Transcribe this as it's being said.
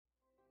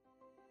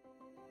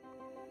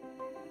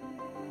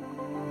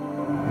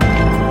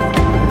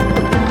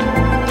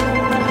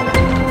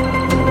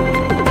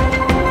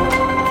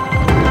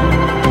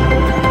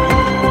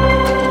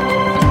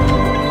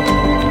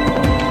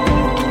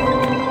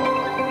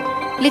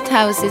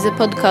Lithouse is a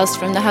podcast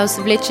from the House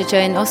of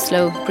Literature in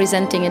Oslo,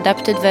 presenting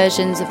adapted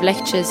versions of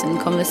lectures and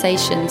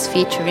conversations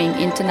featuring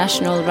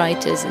international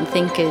writers and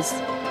thinkers.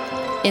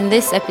 In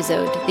this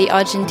episode, the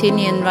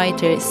Argentinian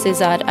writer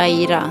César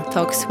Aira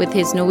talks with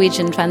his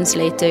Norwegian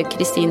translator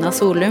Kristina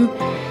Solum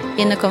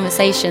in a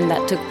conversation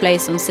that took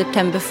place on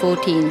September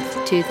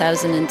 14th,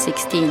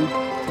 2016.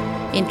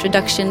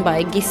 Introduction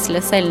by Gisle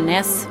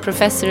Selnes,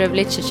 Professor of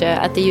Literature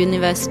at the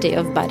University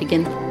of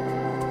Bergen.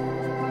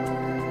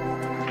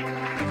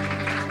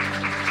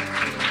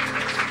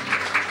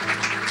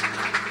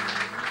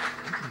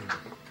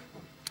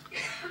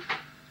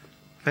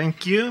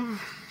 Thank you.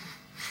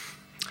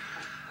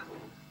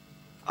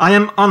 I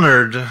am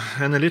honored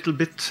and a little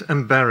bit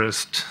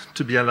embarrassed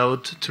to be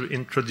allowed to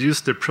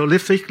introduce the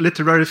prolific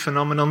literary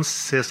phenomenon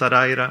César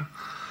Aira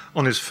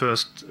on his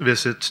first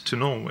visit to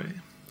Norway.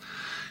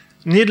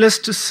 Needless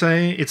to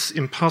say, it's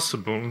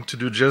impossible to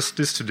do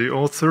justice to the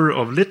author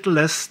of little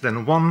less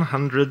than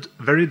 100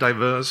 very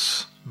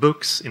diverse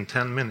books in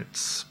 10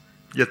 minutes.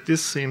 Yet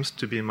this seems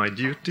to be my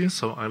duty,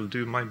 so I'll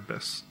do my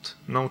best.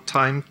 No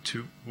time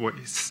to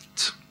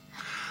waste.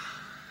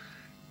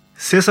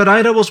 César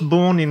Aira was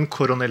born in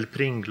Coronel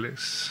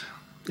Pringles,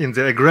 in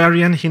the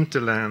agrarian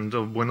hinterland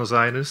of Buenos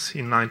Aires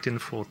in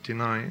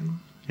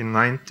 1949. In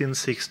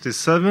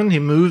 1967, he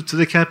moved to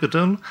the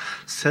capital,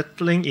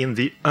 settling in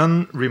the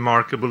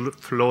unremarkable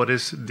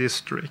Flores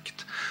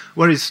district,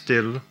 where he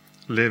still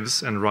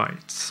lives and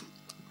writes.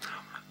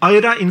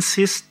 Aira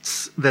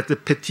insists that the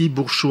petit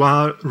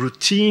bourgeois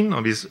routine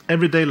of his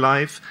everyday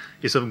life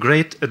is of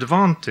great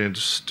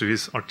advantage to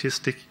his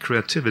artistic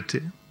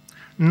creativity.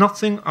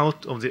 Nothing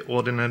out of the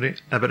ordinary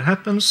ever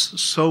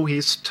happens, so he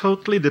is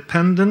totally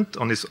dependent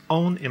on his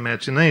own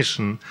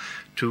imagination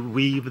to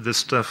weave the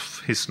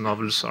stuff his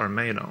novels are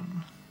made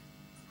on.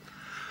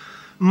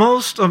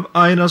 Most of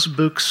Aira's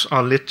books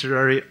are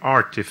literary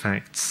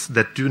artifacts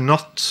that do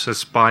not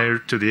aspire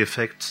to the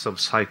effects of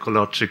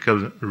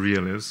psychological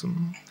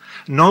realism.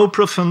 No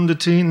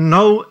profundity,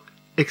 no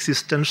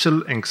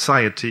existential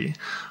anxiety,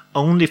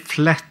 only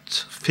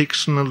flat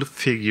fictional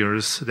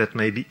figures that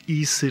may be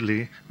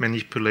easily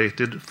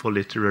manipulated for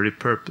literary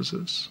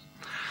purposes.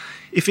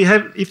 If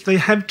they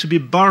have to be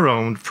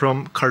borrowed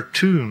from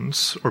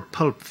cartoons or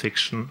pulp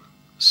fiction,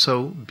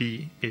 so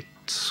be it.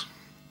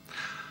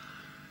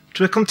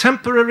 To a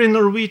contemporary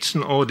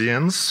Norwegian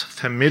audience,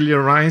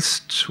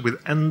 familiarized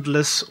with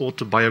endless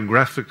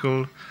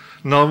autobiographical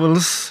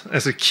novels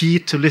as a key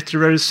to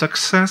literary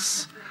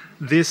success,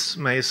 this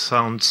may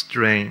sound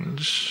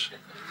strange.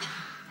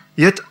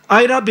 Yet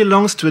Aira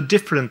belongs to a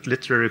different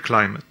literary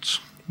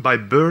climate, by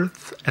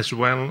birth as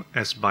well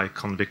as by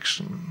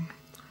conviction.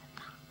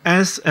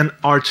 As an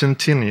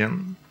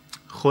Argentinian,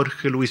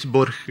 Jorge Luis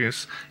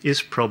Borges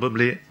is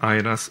probably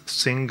Aira's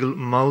single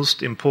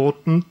most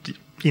important,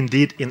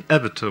 indeed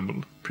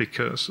inevitable,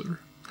 precursor.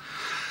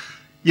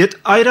 Yet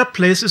Aira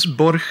places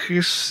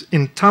Borges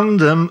in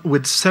tandem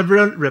with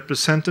several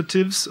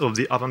representatives of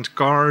the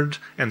avant-garde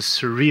and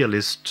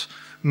surrealist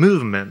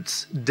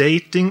movements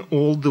dating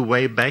all the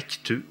way back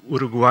to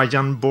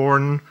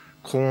Uruguayan-born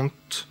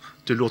Comte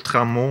de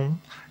Lautréamont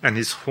and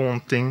his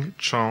haunting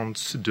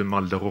Chants de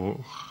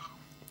Maldoror.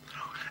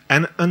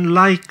 An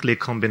unlikely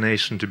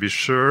combination, to be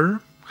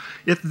sure,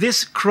 yet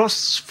this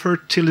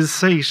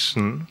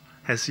cross-fertilization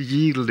has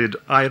yielded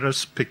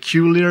Aira's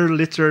peculiar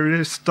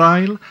literary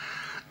style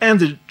and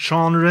the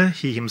genre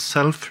he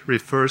himself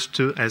refers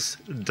to as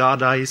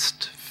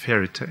Dadaist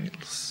fairy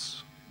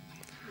tales.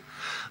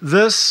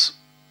 Thus,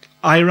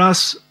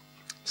 Aira's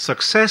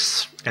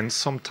success, and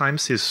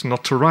sometimes his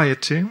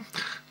notoriety,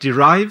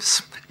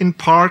 derives, in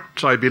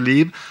part, I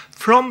believe,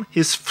 from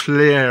his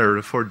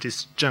flair for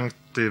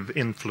disjunctive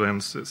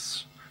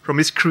influences, from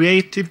his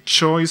creative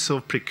choice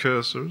of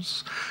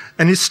precursors,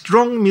 and his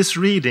strong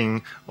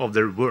misreading of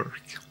their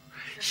work.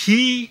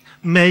 He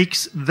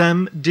makes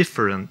them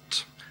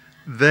different.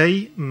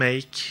 They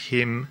make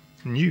him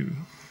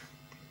new.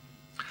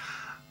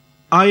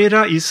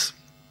 Aira is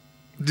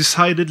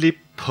decidedly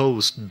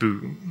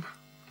post-boom,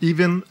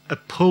 even a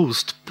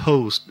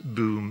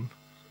post-boom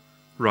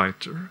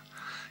writer.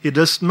 He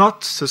does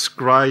not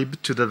subscribe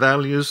to the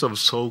values of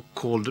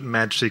so-called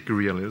magic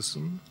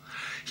realism.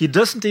 He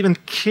doesn't even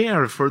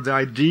care for the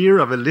idea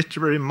of a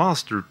literary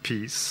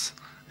masterpiece,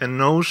 a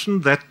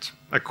notion that,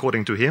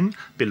 according to him,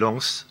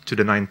 belongs to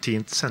the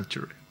 19th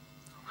century.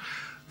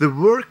 The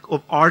work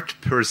of art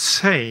per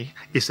se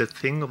is a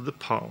thing of the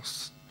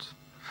past.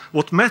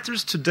 What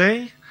matters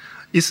today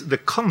is the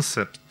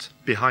concept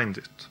behind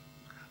it,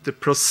 the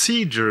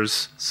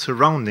procedures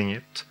surrounding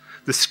it,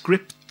 the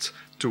script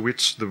to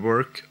which the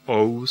work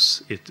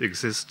owes its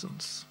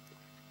existence.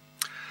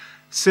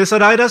 César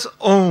Aira's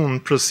own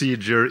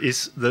procedure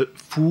is the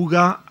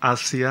fuga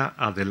hacia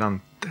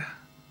adelante,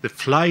 the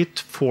flight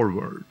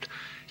forward.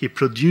 He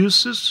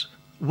produces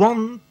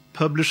one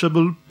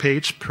publishable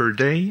page per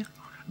day,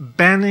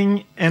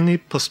 banning any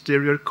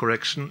posterior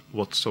correction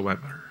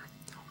whatsoever.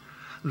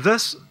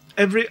 Thus,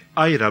 every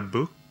Aira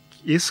book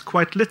is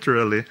quite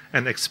literally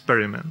an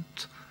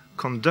experiment,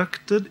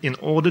 conducted in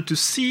order to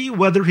see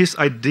whether his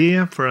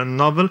idea for a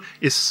novel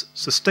is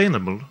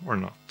sustainable or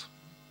not.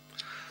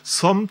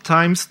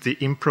 Sometimes the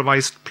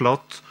improvised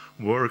plot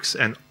works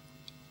an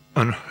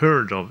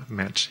unheard of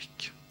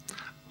magic.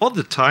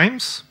 Other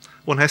times,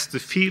 one has the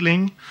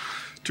feeling,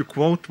 to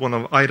quote one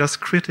of Ida's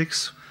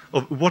critics,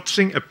 of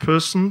watching a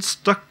person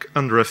stuck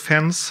under a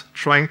fence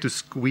trying to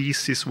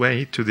squeeze his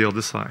way to the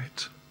other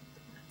side.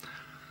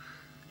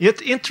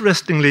 Yet,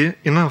 interestingly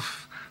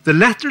enough, the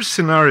latter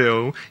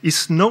scenario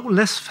is no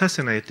less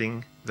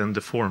fascinating than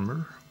the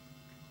former.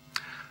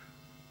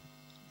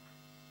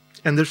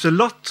 And there's a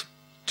lot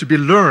to be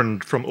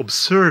learned from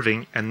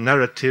observing a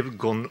narrative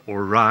gone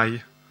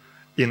awry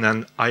in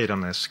an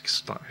Ida-esque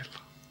style.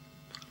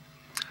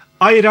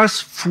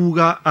 Ida's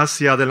Fuga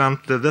hacia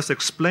adelante thus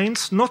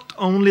explains not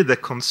only the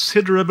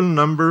considerable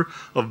number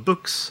of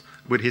books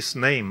with his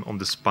name on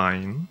the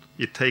spine,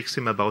 it takes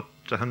him about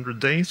 100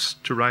 days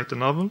to write a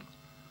novel,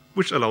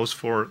 which allows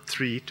for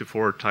 3 to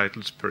 4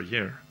 titles per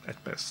year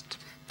at best,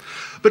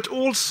 but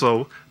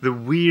also the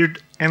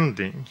weird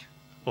ending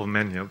of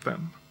many of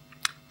them.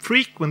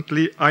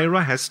 Frequently,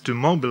 Ira has to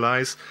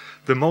mobilize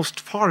the most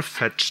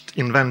far-fetched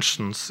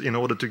inventions in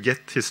order to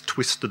get his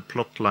twisted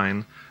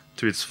plotline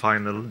to its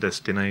final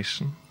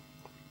destination.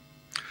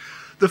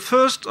 The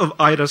first of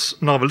Ida's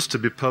novels to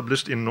be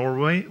published in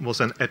Norway was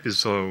an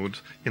episode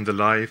in the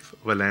life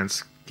of a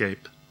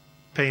landscape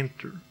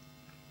painter,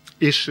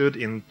 issued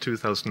in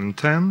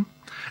 2010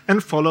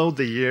 and followed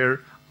the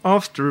year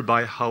after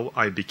by How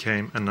I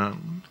Became a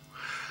Nun.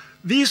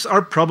 These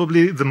are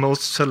probably the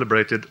most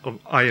celebrated of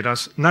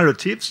Ida's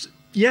narratives,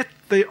 yet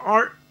they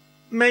are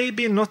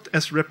maybe not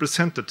as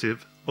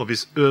representative of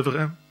his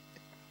oeuvre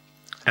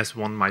as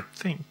one might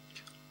think.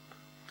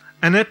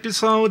 An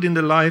episode in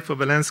the life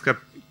of a landscape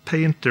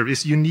painter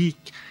is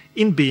unique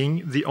in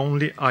being the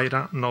only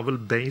Ida novel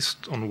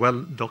based on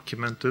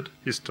well-documented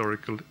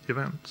historical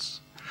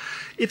events.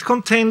 It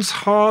contains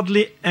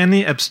hardly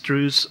any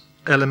abstruse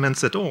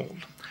elements at all.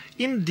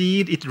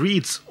 Indeed, it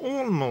reads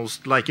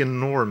almost like a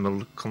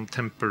normal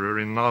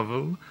contemporary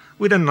novel,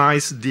 with a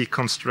nice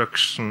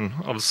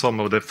deconstruction of some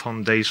of the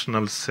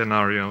foundational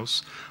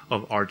scenarios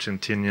of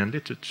Argentinian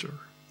literature.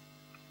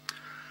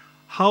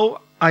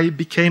 How I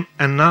Became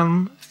a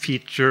Nun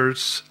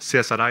features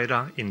Cesar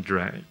Aira in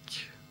drag.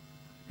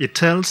 It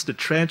tells the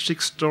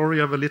tragic story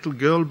of a little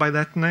girl by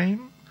that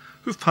name,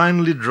 who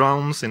finally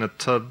drowns in a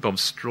tub of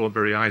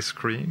strawberry ice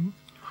cream.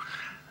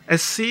 A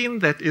scene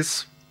that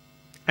is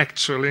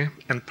actually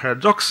and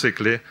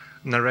paradoxically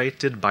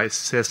narrated by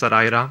Cesar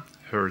Aira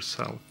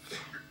herself.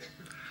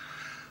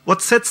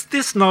 What sets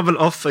this novel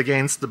off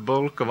against the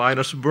bulk of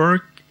Aira's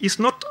work is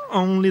not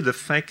only the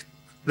fact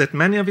that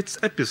many of its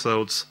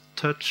episodes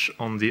touch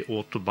on the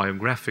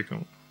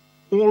autobiographical.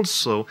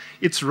 Also,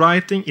 its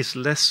writing is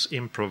less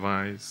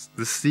improvised,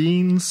 the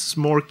scenes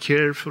more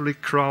carefully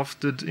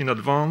crafted in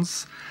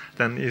advance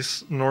than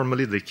is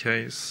normally the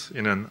case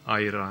in an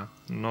Aira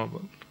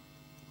novel.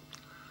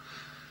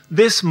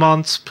 This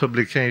month's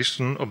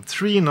publication of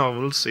 3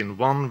 novels in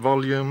 1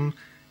 volume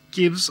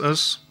gives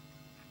us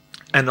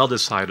another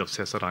side of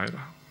Cesar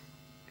Aira,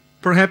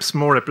 perhaps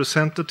more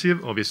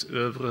representative of his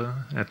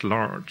oeuvre at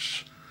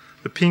large: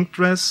 The Pink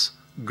Dress,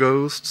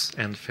 Ghosts,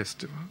 and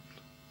Festival.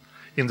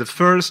 In the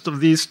first of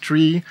these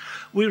 3,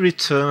 we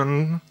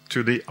return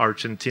to the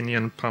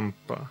Argentinian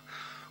Pampa,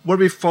 where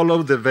we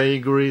follow the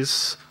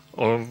vagaries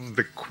of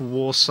the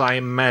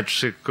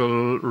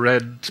quasi-magical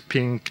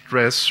red-pink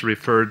dress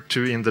referred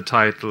to in the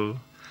title,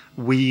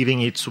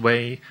 weaving its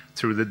way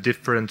through the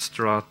different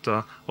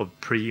strata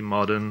of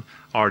pre-modern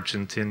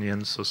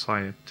Argentinian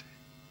society.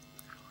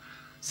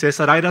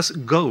 Cesar Aira's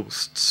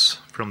Ghosts,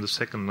 from the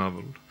second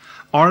novel,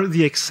 are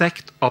the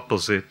exact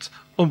opposite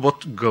of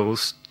what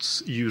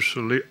ghosts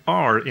usually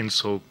are in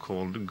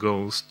so-called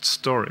ghost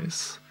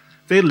stories.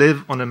 They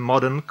live on a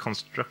modern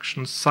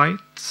construction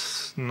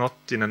site, not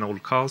in an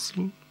old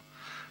castle.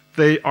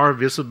 They are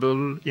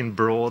visible in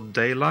broad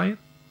daylight,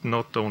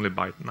 not only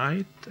by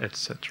night,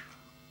 etc.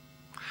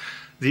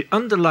 The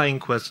underlying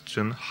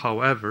question,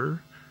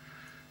 however,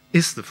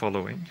 is the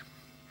following.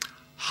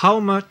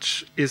 How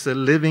much is a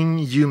living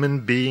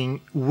human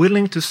being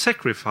willing to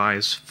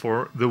sacrifice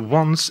for the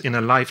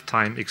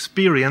once-in-a-lifetime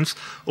experience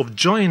of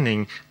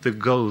joining the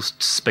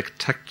ghost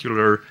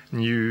spectacular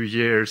New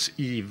Year's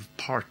Eve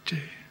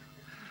party?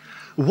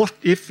 What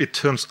if it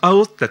turns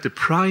out that the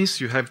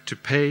price you have to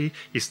pay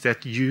is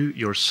that you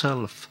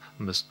yourself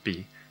must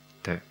be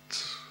dead?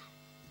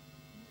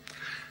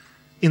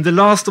 In the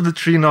last of the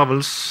 3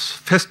 novels,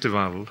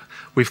 Festival,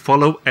 we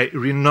follow a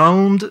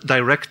renowned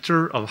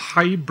director of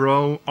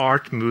highbrow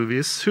art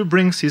movies who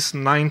brings his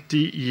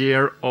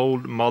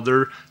 90-year-old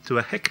mother to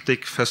a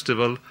hectic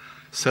festival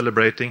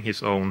celebrating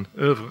his own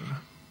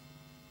oeuvre.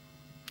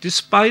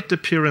 Despite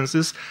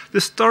appearances,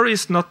 the story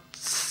is not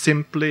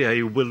simply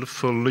a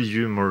willful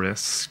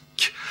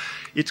humoresque.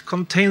 It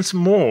contains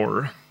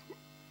more,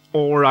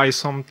 or I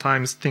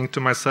sometimes think to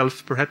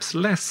myself, perhaps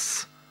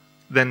less,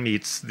 than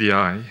meets the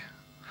eye.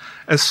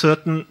 A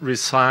certain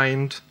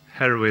resigned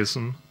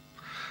heroism,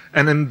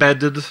 an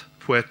embedded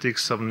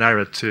poetics of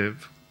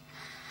narrative.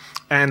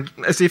 And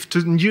as if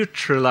to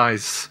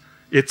neutralize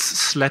its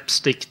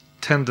slapstick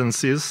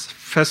tendencies,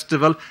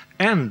 Festival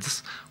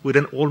ends with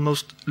an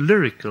almost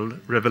lyrical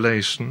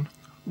revelation,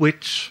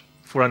 which,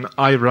 for an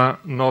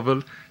Aira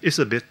novel, is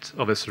a bit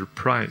of a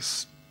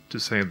surprise, to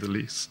say the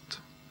least.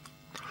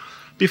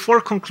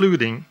 Before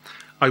concluding,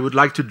 I would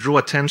like to draw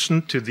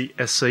attention to the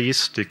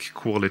essayistic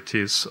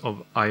qualities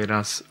of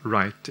Aira's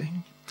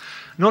writing.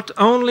 Not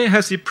only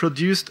has he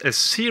produced a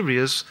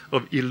series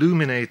of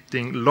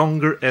illuminating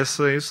longer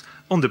essays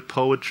on the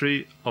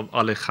poetry of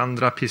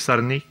Alejandra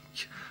Pizarnik,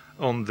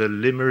 on the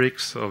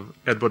limericks of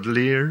Edward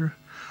Lear,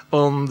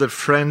 on the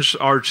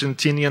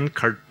French-Argentinian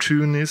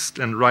cartoonist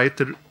and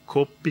writer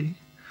Coppi,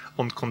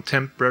 on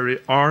contemporary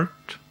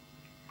art.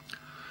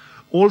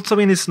 Also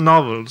in his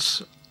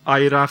novels,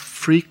 Aira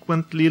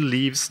frequently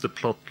leaves the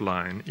plot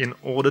line in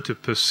order to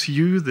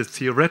pursue the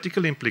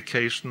theoretical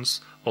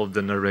implications of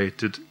the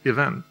narrated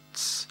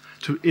events,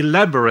 to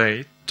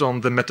elaborate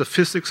on the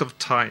metaphysics of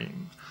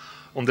time,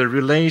 on the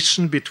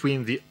relation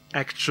between the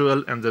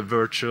actual and the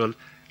virtual,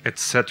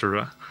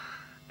 etc.,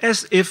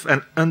 as if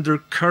an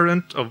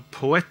undercurrent of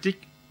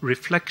poetic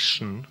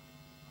reflection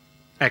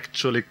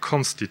actually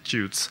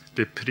constitutes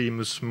the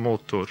primus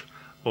motor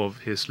of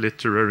his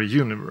literary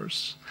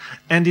universe.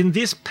 And in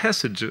these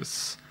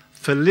passages,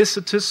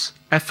 felicitous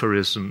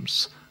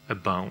aphorisms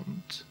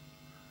abound.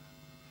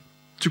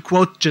 To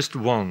quote just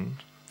one,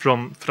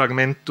 from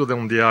Fragmento de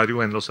un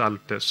diario en los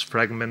Alpes,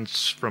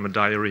 Fragments from a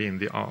Diary in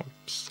the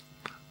Alps.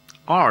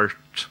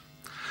 Art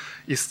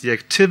is the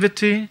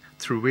activity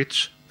through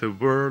which the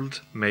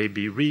world may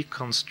be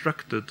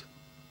reconstructed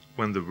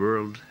when the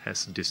world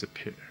has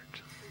disappeared.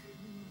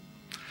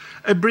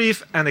 A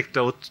brief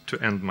anecdote to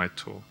end my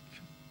talk.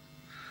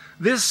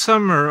 This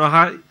summer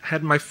I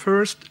had my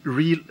first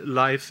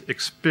real-life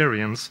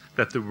experience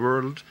that the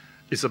world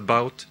is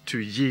about to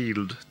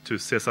yield to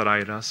César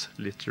Aira's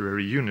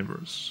literary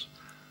universe.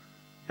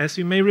 As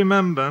you may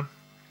remember,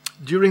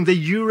 during the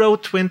Euro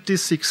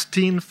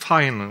 2016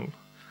 final,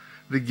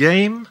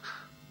 the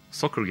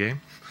soccer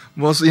game,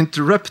 was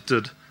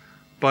interrupted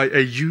by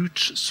a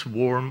huge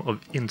swarm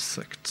of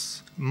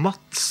insects,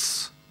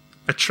 moths,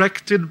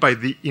 attracted by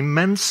the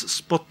immense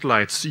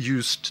spotlights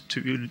used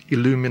to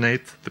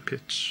illuminate the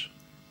pitch.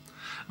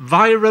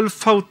 Viral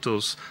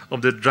photos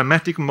of the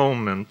dramatic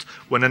moment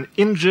when an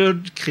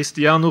injured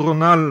Cristiano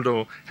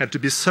Ronaldo had to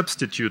be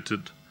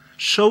substituted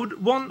showed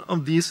one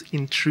of these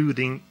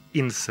intruding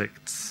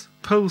insects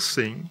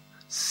posing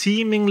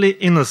seemingly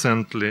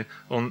innocently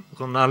on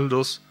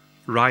Ronaldo's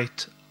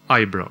right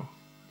eyebrow.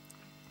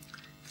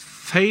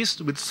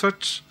 Faced with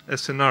such a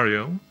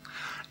scenario,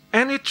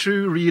 any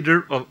true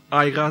reader of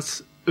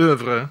Aira's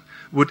oeuvre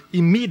would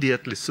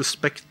immediately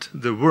suspect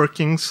the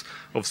workings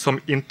of some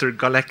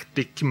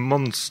intergalactic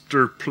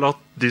monster plot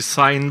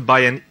designed by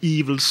an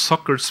evil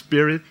soccer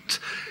spirit,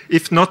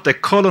 if not a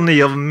colony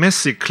of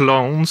Messi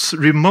clones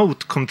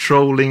remote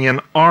controlling an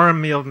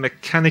army of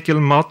mechanical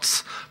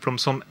moths from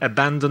some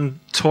abandoned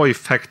toy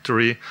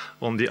factory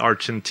on the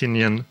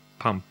Argentinian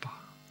Pampa.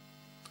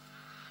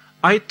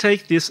 I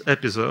take this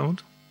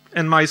episode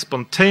and my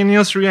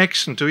spontaneous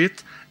reaction to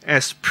it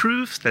as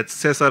proof that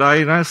César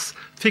Aira's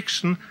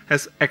fiction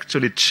has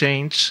actually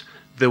changed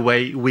the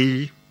way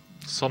we,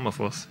 some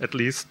of us at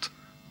least,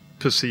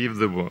 perceive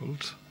the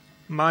world.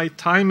 My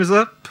time is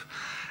up,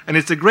 and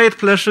it's a great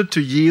pleasure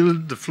to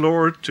yield the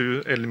floor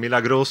to El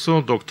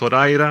Milagroso Dr.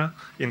 Aira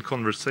in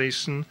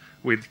conversation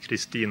with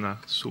Cristina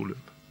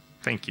Solum.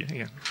 Thank you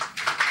again.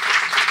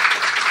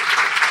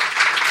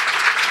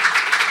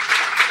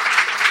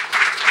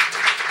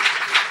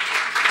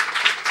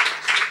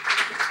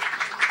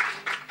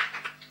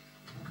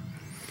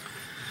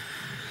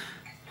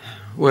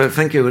 Well,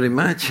 thank you very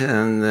much.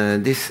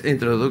 And this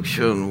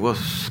introduction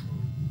was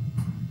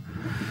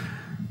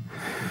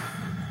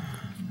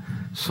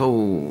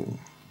so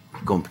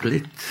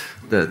complete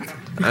that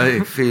I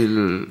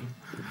feel...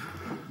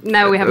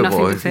 Now we have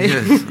nothing to say.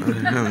 Yes,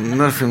 I have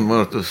nothing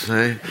more to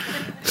say.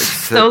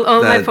 Stole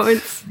all my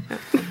points.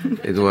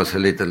 It was a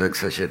little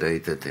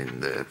exaggerated in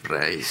the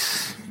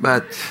praise.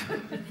 But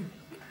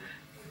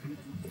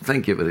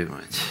thank you very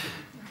much.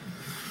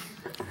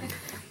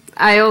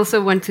 I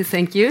also want to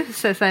thank you,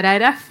 César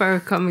Aira, for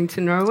coming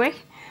to Norway.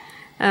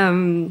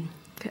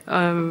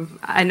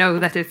 I know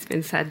that it's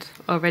been said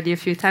already a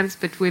few times,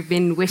 but we've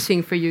been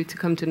wishing for you to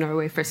come to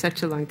Norway for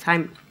such a long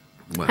time.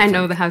 Well, I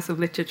know the House of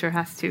Literature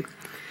has too.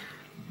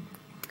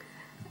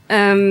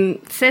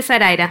 César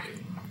Aira,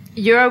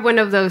 you're one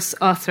of those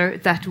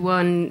authors that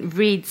one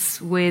reads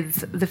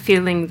with the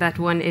feeling that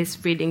one is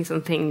reading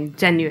something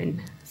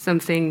genuine,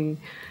 something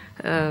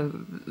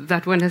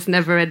that one has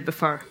never read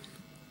before.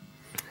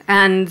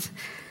 And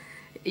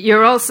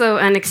you're also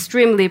an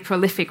extremely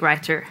prolific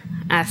writer,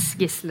 as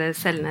Gisle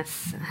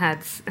Selnes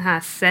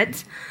has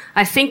said.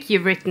 I think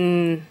you've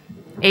written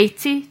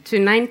 80 to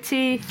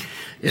 90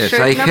 Yes,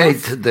 I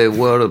hate the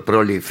word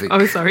prolific.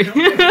 Oh, sorry.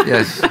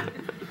 Yes.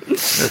 A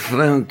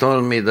friend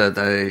told me that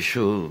I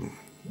should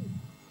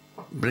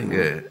bring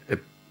a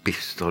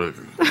pistol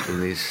to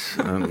this,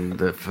 and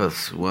the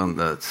first one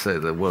that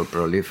said the word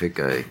prolific,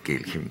 I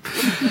kill him.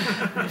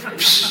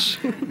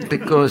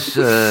 Because,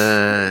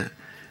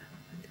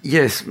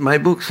 yes, my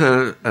books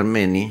are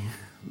many,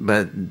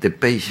 but the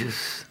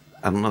pages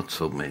are not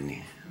so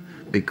many.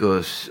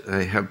 Because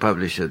I have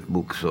published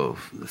books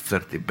of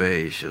 30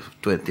 pages,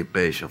 of 20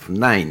 pages, of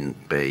 9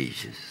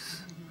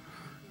 pages.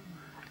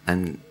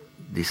 And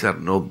these are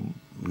no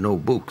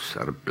books,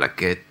 are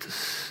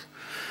plaquettes.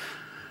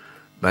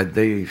 But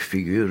they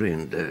figure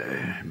in the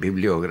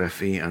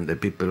bibliography, and the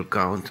people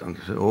count and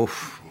say,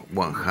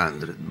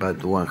 100.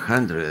 But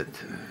 100,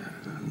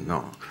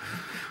 no.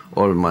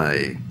 All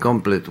my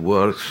complete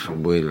works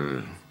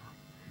will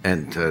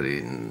enter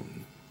in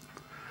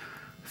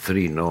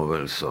 3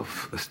 novels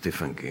of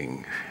Stephen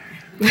King.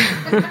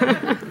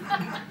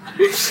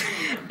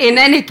 In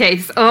any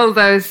case, all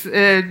those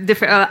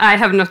different. I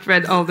have not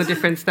read all the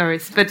different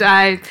stories, but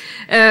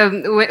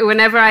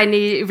whenever I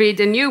read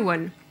a new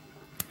one,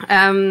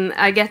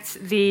 I get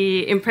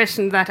the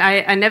impression that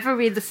I never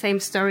read the same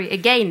story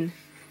again.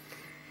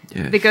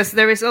 Yes. Because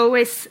there is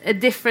always a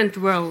different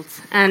world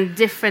and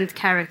different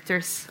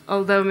characters,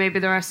 although maybe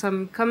there are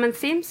some common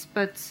themes,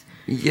 but...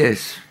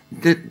 Yes,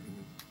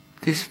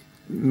 this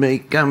may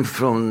come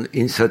from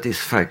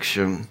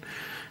insatisfaction.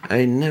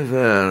 I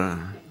never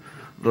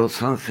wrote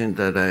something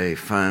that I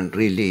found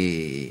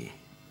really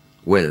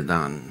well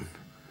done.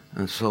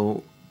 And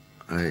so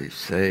I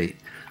say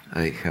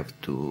I'll have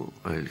to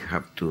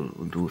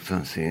do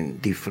something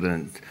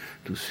different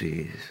to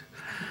see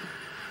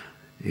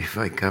if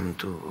I come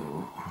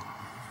to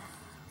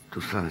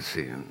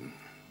something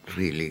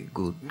really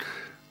good.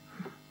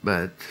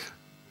 But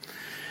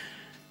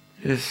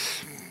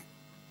yes,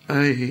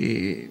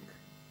 the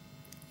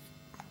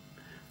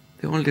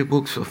only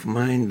books of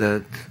mine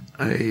that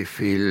I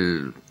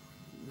feel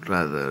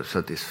rather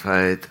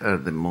satisfied are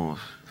the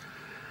most,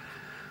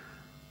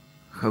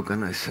 how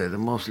can I say, the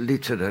most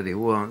literary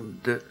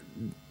one,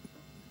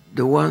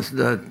 the ones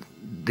that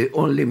the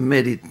only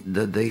merit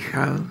that they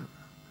have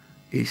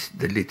is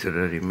the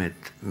literary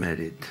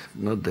merit,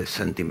 not the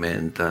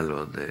sentimental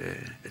or the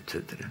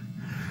etc.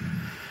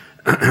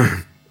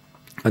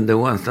 And the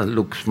ones that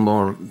looks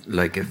more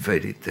like a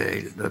fairy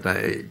tale,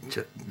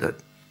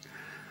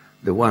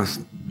 the ones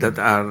that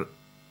are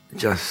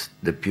just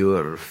the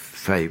pure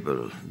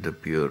fable, the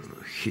pure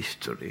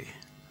history.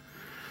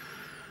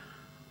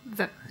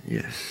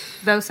 Yes.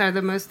 Those are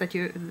the most that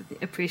you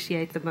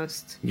appreciate the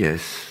most.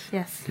 Yes.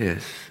 Yes.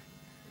 Yes.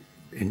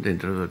 In the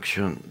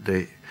introduction,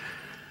 the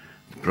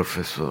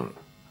professor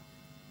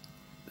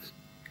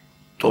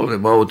told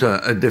about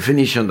a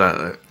definition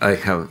that I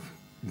have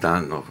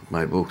done of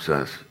my books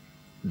as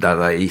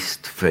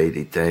Dadaist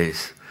fairy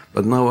tales,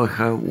 but now I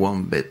have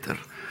one better.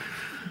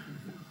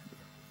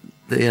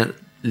 They are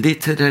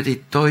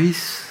literary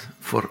toys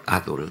for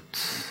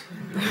adults.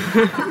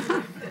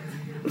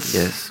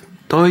 Yes,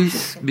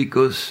 toys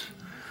because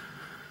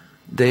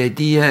the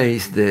idea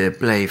is the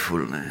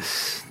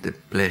playfulness, the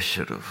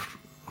pleasure of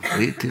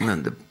reading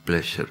and the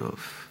pleasure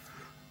of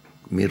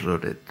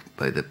mirrored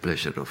by the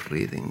pleasure of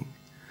reading.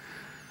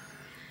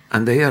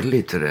 And they are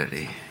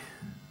literary.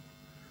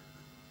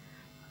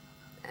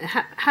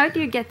 How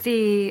do you get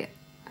the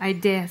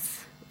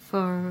ideas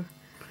for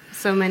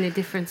so many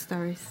different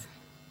stories?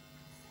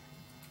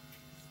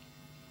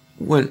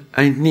 Well,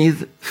 I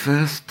need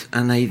first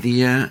an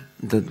idea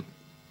that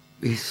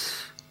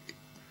is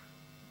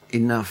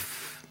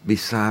enough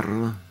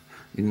bizarre,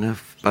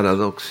 enough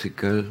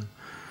paradoxical,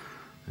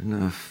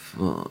 enough,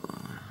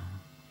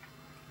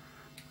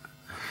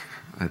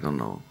 I don't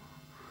know.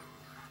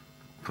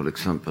 For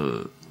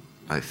example,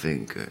 I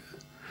think,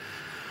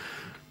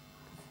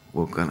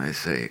 what can I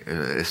say,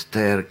 a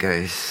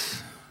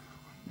staircase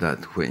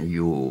that when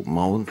you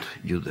mount,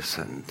 you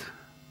descend.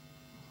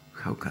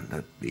 How can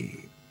that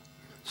be?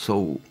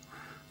 So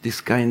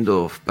this kind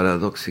of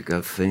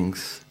paradoxical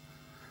things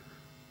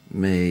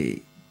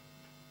may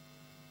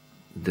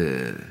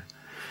the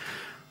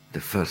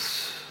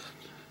first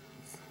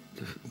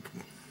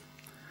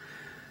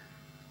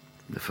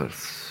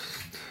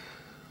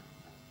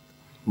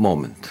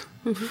moment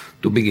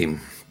to begin.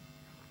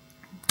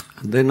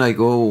 And then I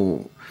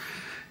go,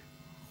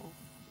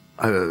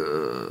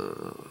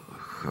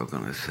 how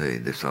can I say,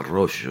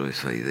 desarrollo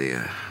esa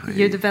idea.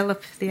 You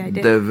develop the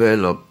idea.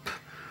 Develop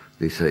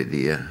this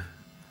idea.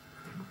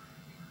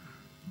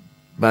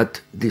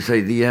 But this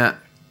idea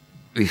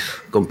is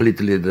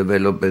completely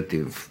developed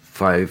in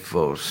 5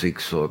 or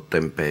 6 or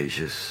 10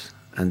 pages.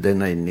 And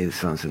then I need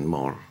something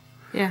more.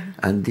 Yeah.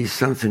 And this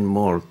something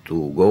more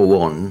to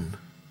go on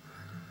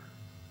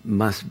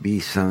must be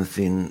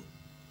something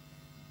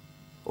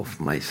of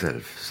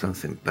myself,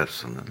 something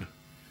personal.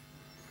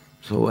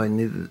 So I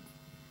need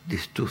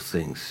these two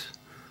things,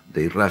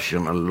 the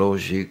irrational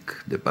logic,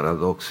 the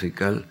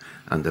paradoxical,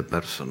 and the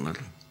personal.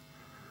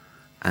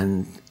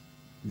 And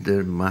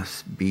there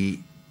must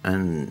be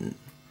an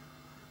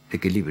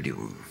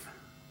equilibrium.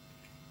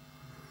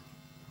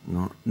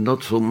 No,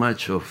 not so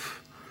much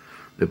of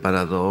the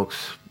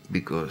paradox,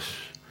 because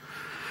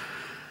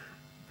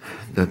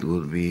that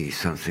would be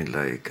something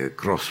like a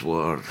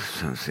crossword,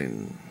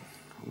 something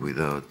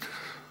without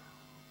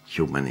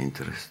human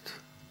interest.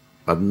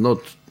 But not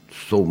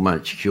so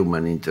much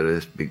human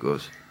interest,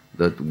 because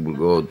that will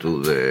go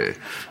to the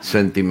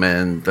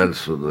sentimental,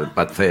 to the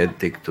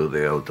pathetic, to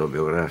the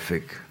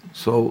autobiographic.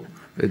 So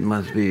it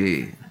must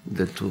be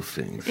the two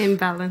things. In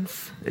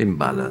balance. In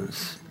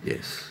balance,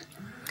 yes.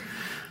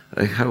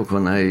 I have,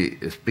 when I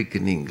speak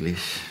in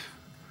English,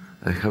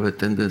 I have a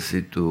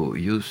tendency to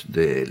use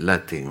the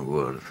Latin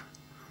word.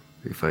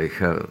 If I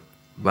have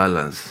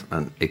balance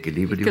and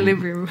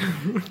equilibrium.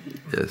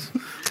 Yes.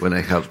 When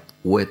I have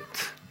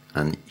wet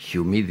and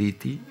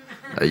humidity,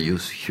 I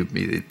use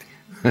humidity.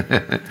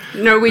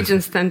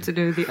 Norwegians tend to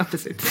do the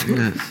opposite.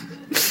 Yes.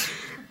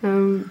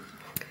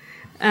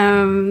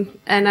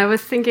 And I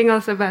was thinking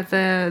also about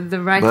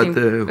the writing.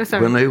 But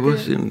when I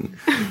was in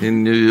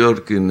New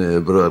York in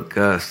a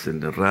broadcast in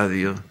the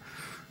radio,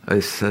 I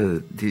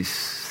said this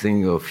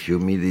thing of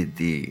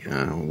humidity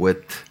and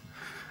wet,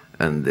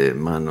 and the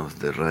man of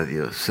the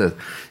radio said,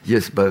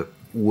 yes, but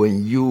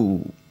when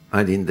you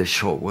are in the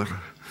shower,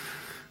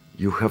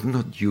 you have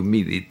not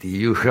humidity,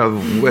 you have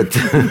wet.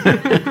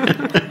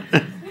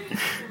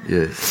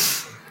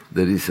 Yes,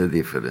 there is a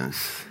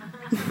difference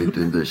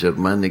between the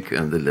Germanic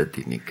and the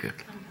Latinic.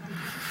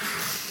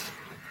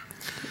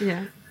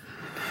 Yeah.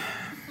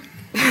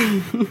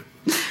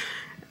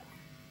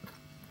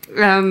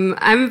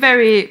 I'm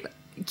very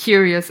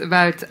curious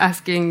about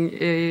asking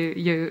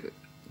you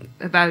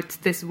about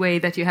this way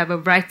that you have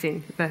of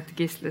writing that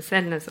Gisle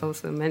Selnes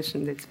also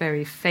mentioned. It's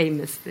very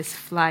famous, this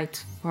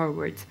flight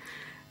forward,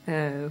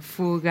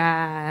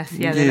 fuga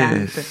hacia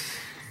adelante. Yes.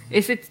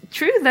 Is it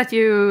true that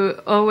you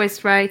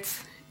always write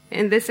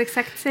in this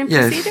exact same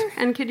procedure?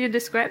 And could you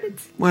describe it?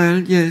 Well,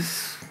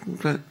 yes.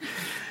 But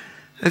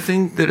I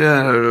think there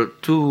are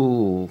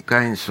two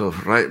kinds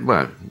of writers.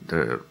 Well,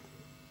 there are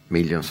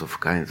millions of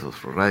kinds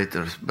of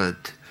writers,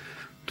 but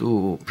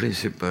two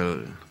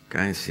principal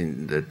kinds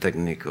in the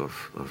technique of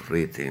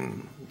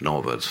reading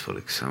novels, for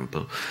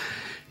example,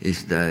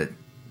 is that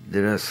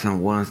there are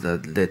some ones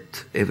that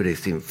let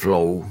everything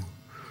flow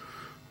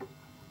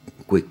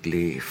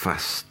quickly,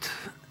 fast,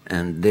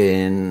 and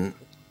then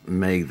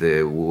make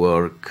the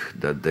work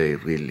that they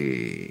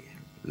really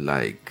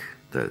like,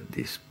 that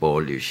is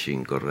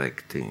polishing,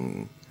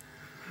 correcting.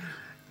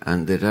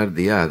 And there are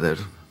the other,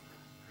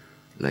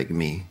 like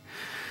me,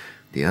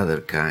 the other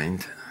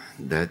kind,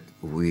 that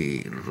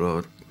we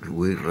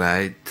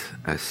write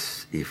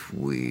as if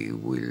we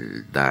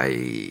will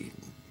die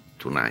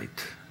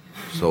tonight.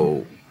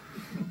 So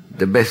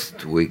the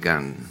best we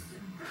can.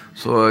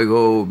 So I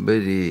go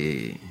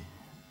very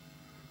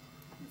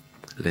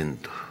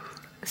lento.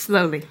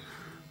 Slowly.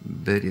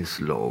 Very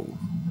slow,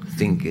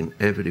 thinking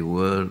every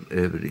word,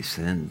 every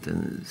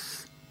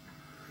sentence.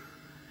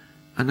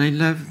 And I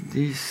love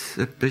this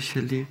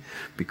especially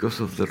because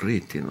of the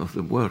reading, of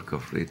the work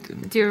of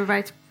reading. Do you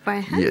write by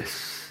hand?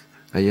 Yes.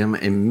 I am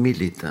a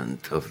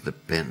militant of the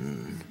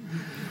pen.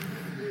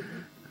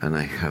 And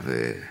I have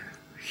a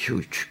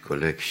huge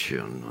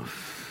collection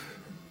of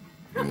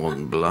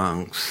Mont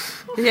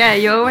Blancs. Yeah,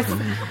 you always.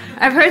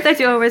 I've heard that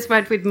you always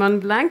write with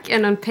Mont Blanc,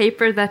 and on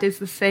paper that is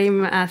the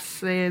same as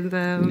the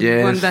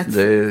one that's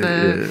the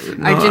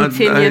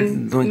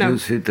Argentinian. I don't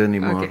use it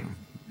anymore. Okay.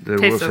 There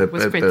Teso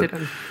was a printed paper.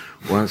 on.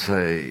 Once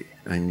I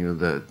knew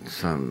that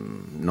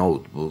some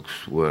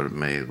notebooks were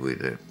made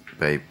with a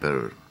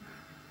paper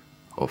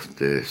of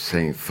the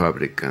same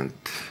fabricant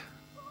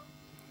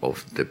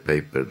of the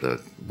paper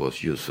that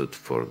was used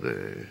for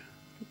the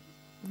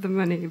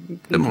money,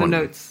 the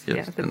notes. Yes,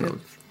 yeah, the bills.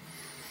 notes.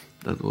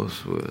 That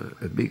was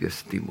a big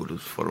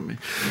stimulus for me.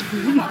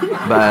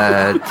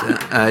 But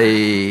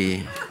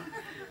I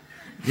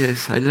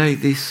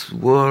like this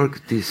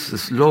work, this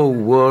slow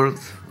work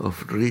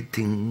of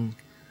reading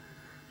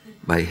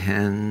by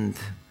hand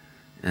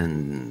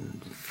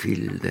and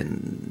feel the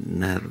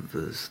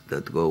nerves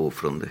that go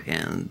from the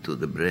hand to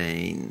the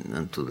brain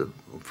and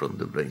from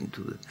the brain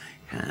to the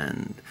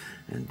hand,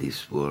 and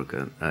this work.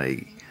 And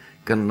I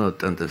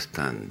cannot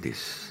understand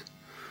this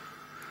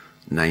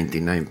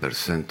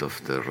 99%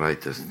 of the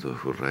writers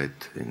who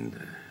write in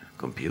the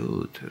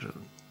computer.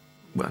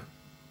 Well,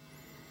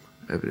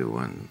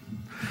 everyone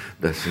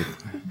does it.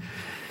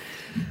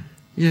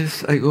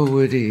 Yes, I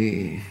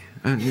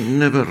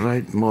never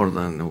write more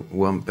than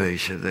 1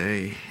 page a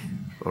day,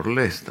 or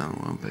less than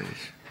 1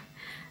 page.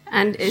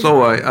 And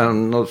so I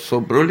am not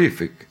so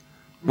prolific.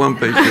 1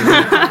 page a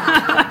day.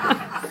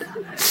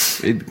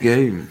 It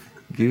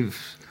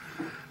gives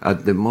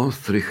at the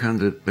most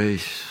 300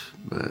 pages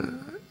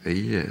a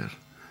year.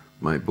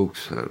 My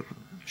books are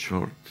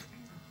short,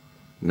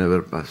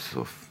 never pass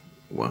of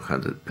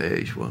 100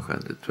 page,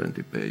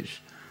 120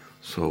 page.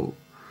 So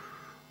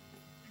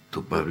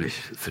to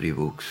publish 3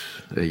 books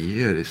a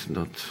year is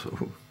not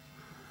so.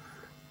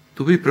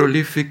 To be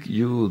prolific,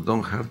 you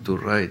don't have to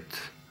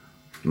write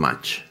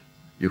much.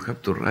 You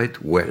have to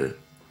write well.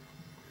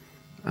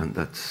 And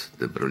that's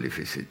the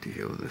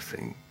prolificity of the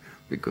thing.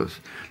 Because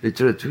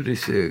literature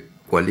is a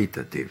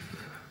qualitative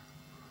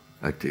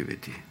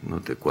activity,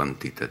 not a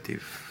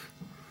quantitative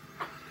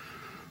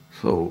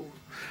So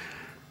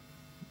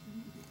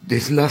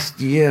these last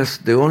years,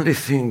 the only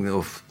thing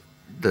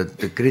that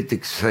the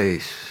critics say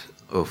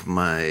of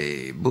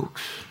my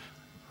books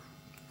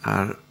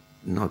are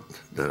not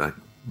that are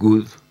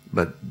good,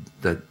 but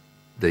that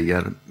they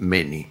are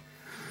many.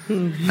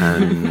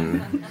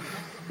 And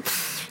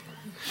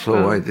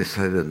so I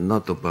decided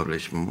not to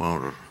publish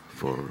more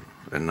for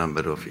a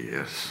number of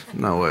years.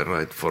 Now I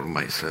write for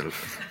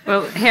myself.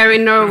 Well, here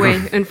in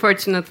Norway,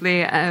 unfortunately,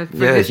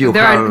 Yes,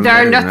 there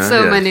are not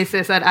so yes. many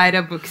Cesar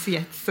Eira books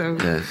yet, so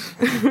Yes.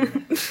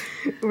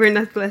 we're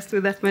not blessed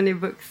with that many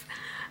books.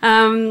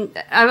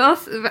 I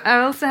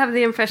also have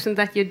the impression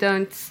that you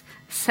don't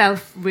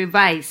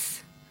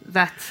self-revise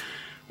that.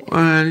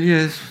 Well,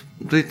 yes,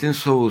 written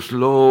so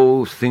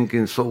slow,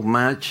 thinking so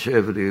much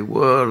every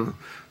word.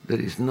 There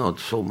is not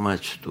so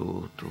much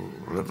to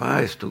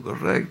revise, to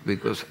correct,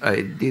 because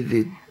I did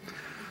it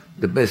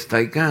the best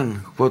I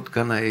can. What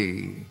can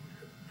I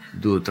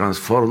do?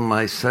 Transform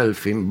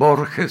myself in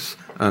Borges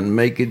and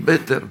make it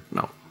better?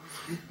 No,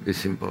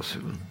 it's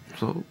impossible.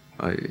 So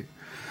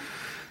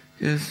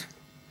yes,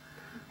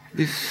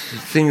 this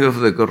thing of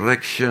the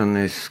correction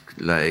is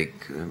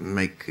like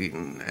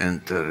making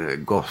enter a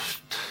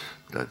ghost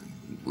that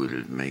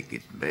will make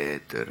it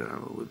better,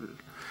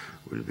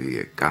 will be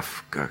a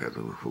Kafka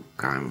who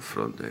came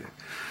from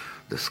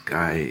the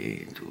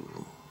sky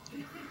to...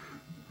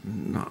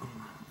 No,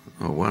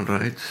 one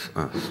writes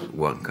as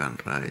one can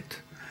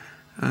write.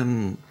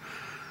 And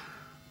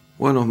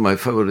one of my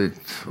favorite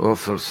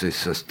authors is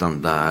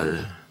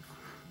Stendhal,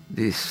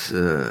 this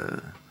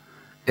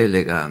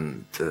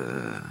elegant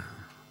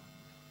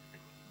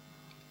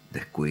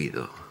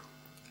descuido.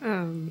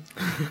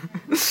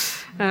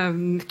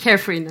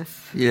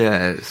 Carefreeness.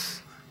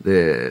 Yes,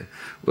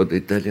 what the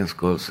Italians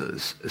call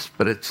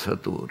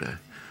sprezzatura,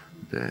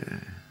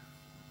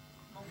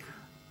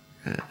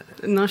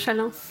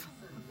 Nonchalance.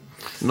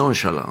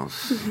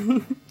 nonchalance.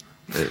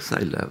 Yes, I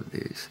love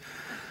this.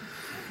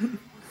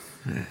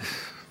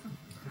 Yes.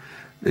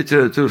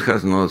 Literature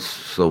has not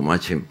so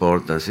much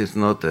importance. It's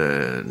not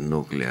a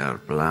nuclear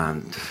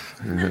plant.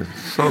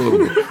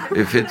 So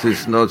if it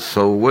is not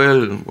so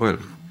well, what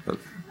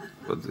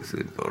is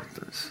the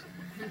importance?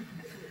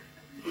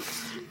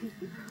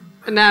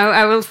 Now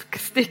I will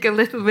stick a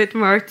little bit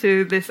more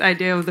to this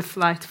idea of the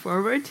flight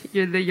forward,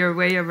 your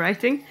way of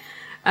writing.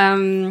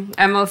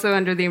 I'm also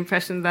under the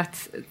impression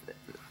that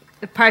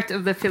a part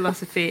of the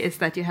philosophy is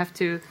that you have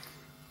to,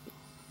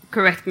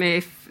 correct me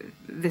if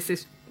this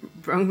is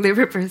wrongly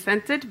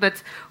represented,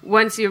 but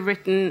once you've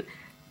written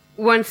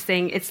one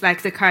thing, it's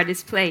like the card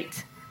is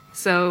played.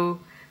 So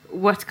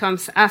what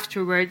comes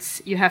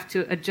afterwards, you have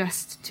to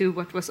adjust to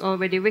what was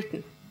already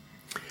written.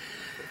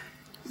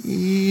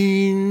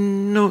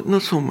 No,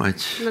 not so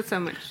much. Not so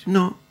much.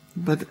 No,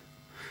 but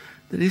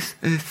there is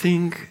a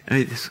thing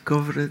I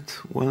discovered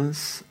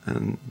once,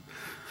 and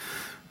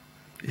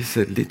it's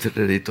a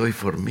literary toy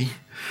for me,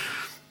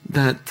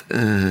 that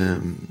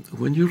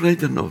when you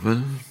write a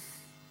novel,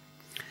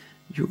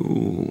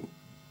 you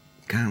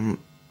can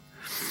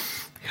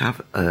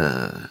have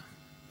a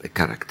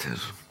character.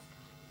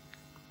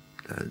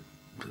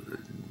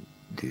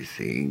 The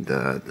thing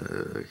that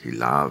he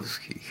loves,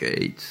 he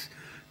hates,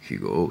 he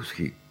goes,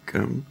 he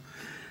comes.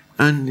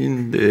 And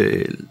in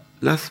the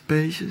last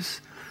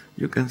pages,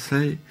 you can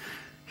say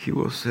he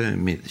was a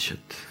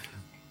midget.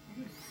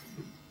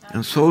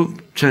 And so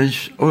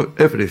change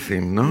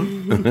everything, no?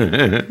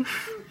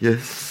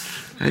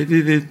 Yes, I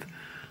did it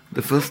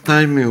the first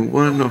time in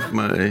one of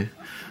my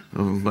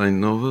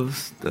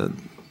novels, that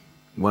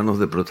one of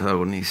the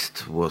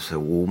protagonists was a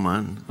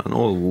woman, an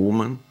old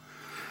woman,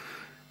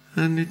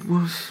 and it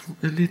was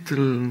a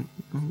little...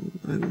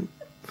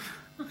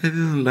 I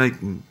didn't like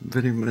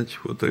very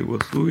much what I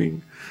was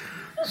doing.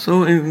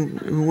 So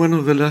in one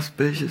of the last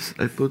pages,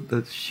 I put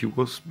that she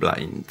was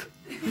blind.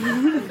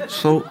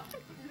 So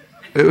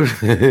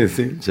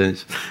everything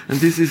changed. And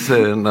this is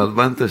an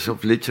advantage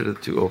of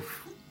literature, of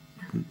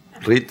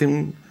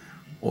writing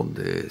on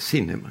the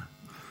cinema.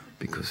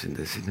 Because in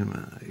the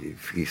cinema,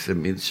 if he's a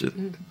midget,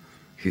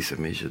 he's a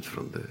midget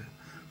from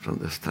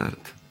the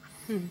start.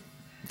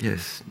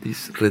 Yes,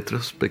 this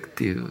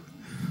retrospective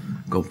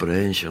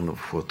comprehension of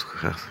what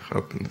has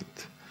happened.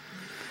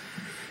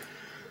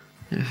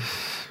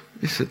 Yes,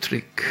 it's a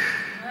trick.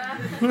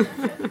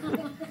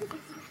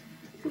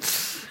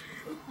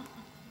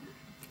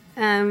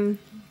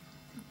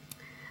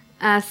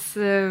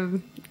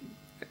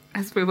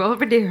 As we've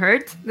already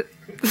heard,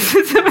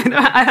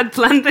 I had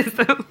planned this.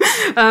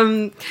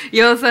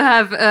 You also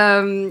have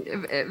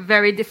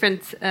very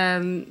different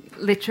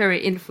literary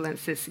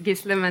influences.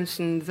 Gisle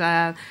mentioned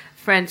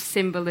French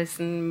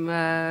symbolism,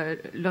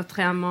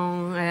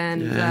 Lautréamont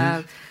and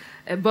Yes.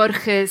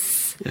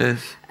 Borges,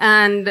 Yes.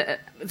 and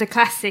the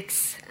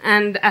classics.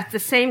 And at the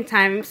same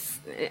time,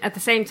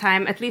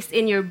 at least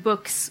in your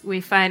books, we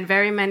find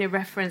very many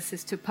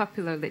references to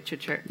popular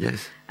literature.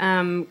 Yes.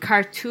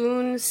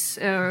 Cartoons,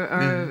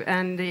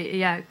 and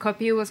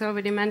copy was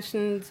already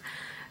mentioned,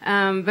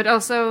 but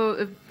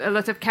also a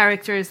lot of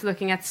characters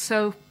looking at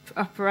soap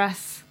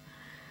operas.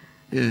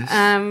 Yes.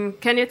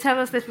 Can you tell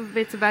us a little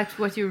bit about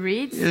what you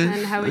read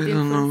and how it I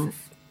don't know. influences?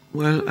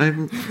 Well,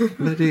 I'm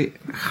very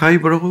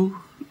highbrow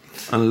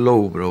and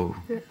lowbrow,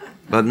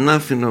 but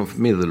nothing of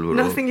middlebrow.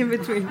 Nothing in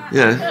between.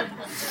 Yes.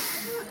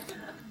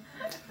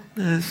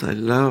 Yes, I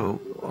love,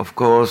 of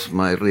course,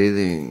 my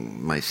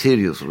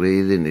serious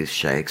reading is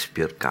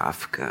Shakespeare,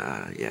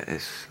 Kafka.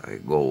 Yes, I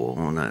go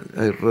on.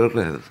 I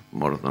read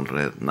more than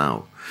read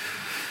now.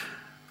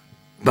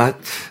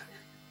 But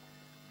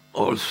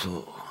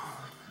also,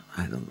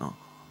 I don't know,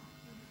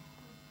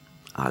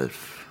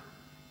 Alf.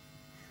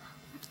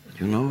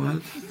 You know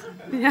Alf?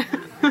 Yeah.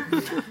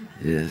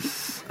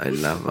 Yes, I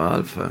love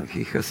Alf, and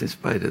he has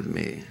inspired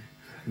me.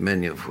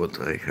 Many of what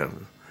I have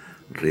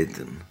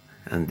written.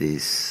 And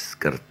these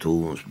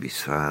cartoons,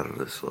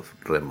 bizarres of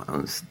Rem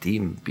and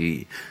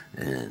Stimpy,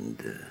 and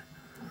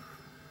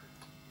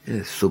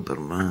yes,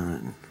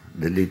 Superman,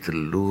 the little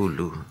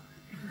Lulu.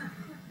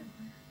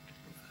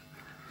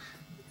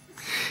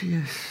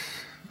 Yes,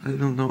 I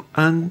don't know.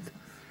 And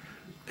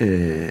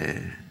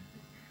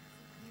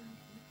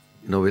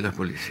novelas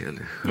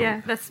policiales.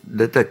 Yeah, that's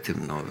detective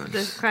novels.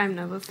 the crime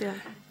novels, yeah.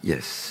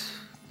 Yes,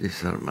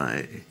 these are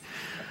my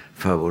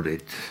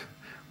favorite.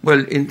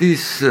 Well, in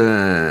this,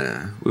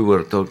 we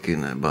were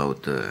talking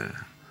about a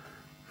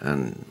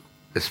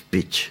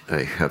speech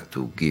I have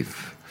to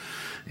give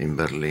in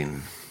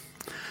Berlin.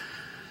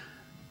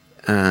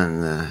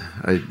 And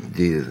I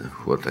did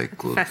what I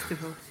could.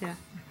 Festivals, yeah.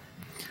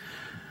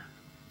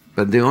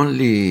 But the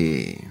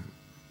only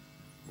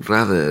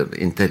rather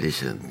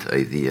intelligent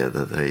idea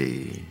that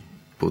I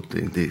put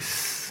in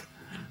this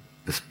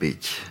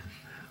speech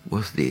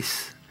was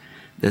this,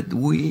 that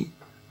we,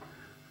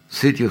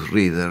 serious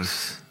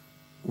readers,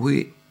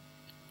 we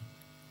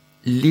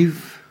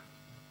live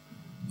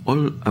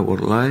all our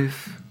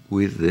life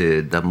with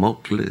the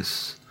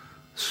Damocles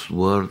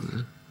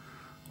sword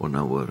on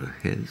our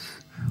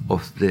heads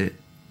of the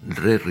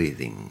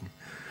rereading,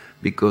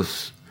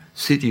 because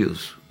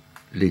serious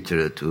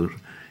literature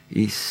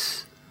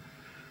is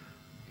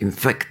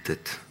infected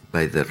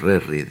by the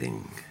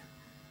rereading.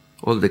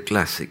 All the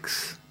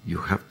classics, you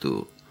have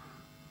to,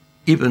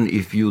 even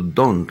if you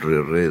don't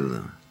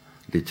reread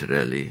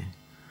literally,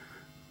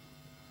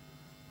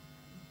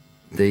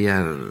 they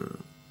are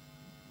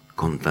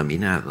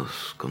contaminated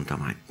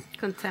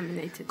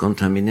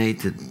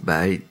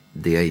by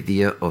the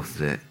idea of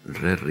the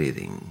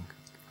rereading.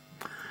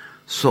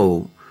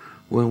 So,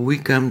 when we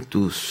come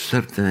to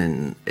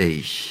certain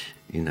age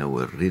in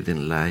our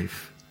reading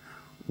life,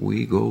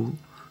 we go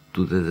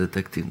to the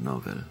detective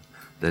novel.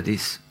 That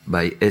is,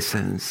 by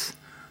essence,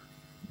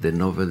 the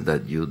novel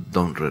that you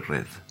don't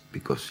reread,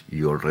 because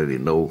you already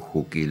know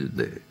who killed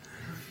the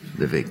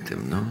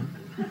victim, no?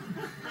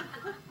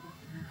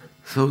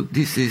 So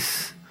this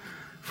is,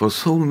 for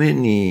so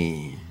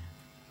many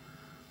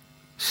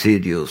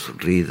serious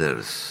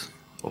readers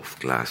of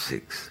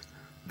classics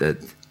that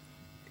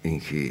in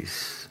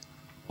his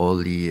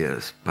all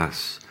years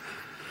pass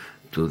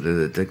to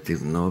the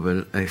detective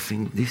novel, I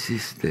think this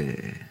is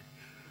the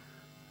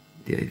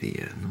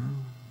idea, no?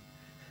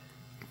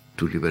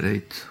 To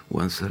liberate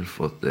oneself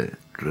of the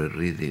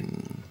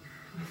rereading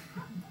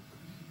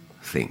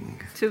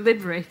thing. To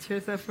liberate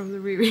yourself from the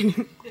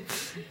rereading.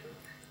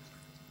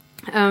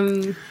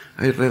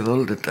 I read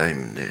all the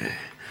time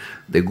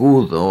the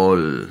good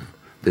old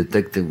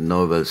detective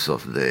novels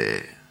of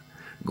the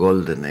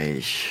golden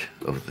age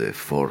of the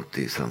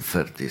 40s and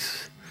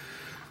 30s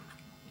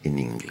in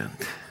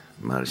England.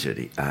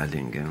 Marjorie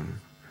Allingham,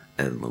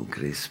 Edmund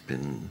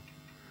Crispin,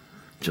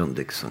 John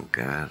Dickson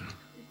Carr,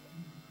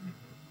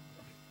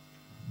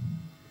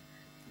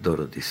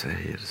 Dorothy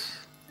Sayers.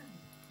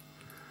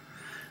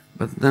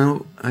 But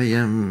now I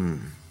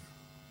am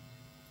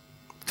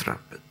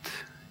trapped,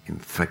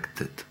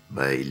 infected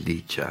by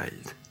Lee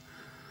Child.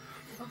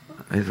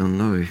 I don't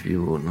know if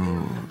you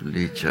know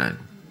Lee Child.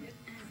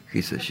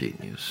 He's a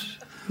genius.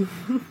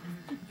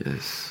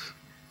 Yes,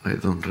 I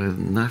don't read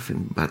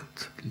nothing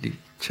but Lee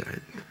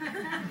Child.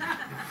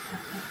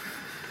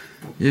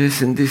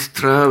 Yes, in these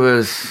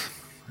travels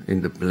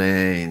in the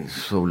plane,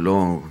 so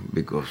long,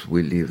 because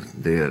we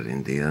live there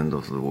in the end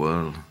of the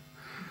world.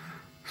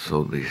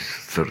 So these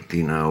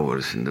 13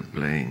 hours in the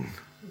plane,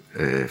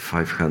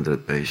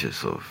 500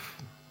 pages of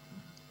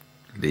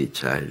Lee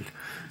Child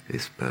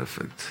is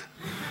perfect.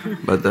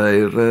 But I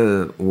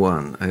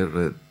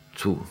read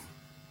two.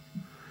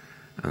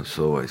 And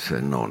so I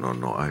said,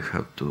 no, I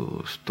have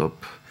to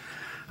stop.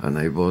 And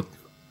I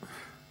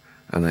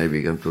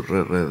began to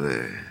read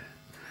the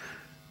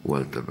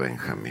Walter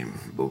Benjamin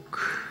book.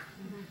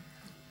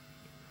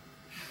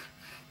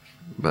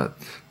 But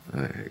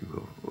I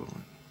go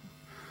on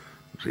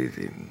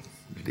reading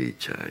Lee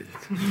Child.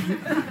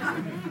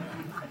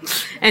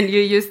 And you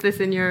use this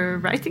in your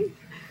writing?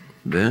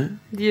 The?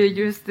 Do you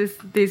use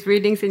these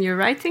readings in your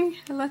writing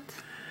a lot?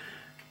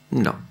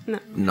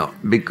 No,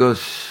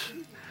 because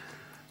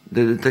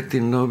the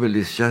detective novel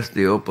is just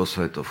the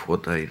opposite of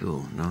what I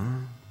do,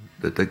 no?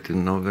 Detective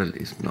novel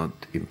is not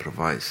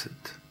improvised.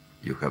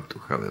 You have to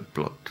have a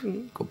plot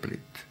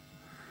complete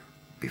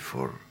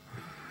before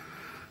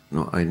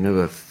No, I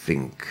never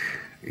think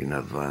in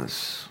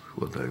advance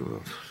what I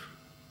was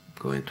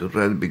going to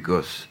read,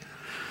 because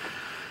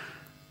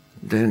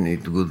then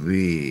it would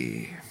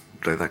be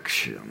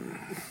reduction,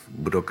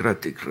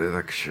 bureaucratic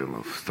reduction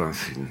of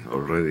something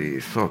already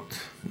thought.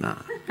 No.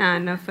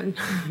 No fun.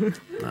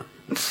 No.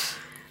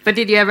 But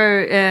did you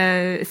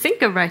ever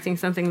think of writing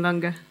something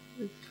longer?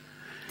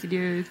 Did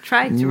you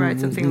try to write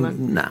something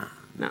longer?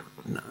 No.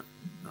 No.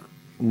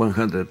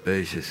 100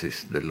 pages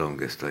is the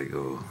longest I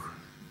go.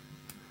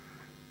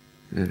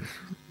 Yes.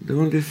 The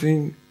only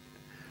thing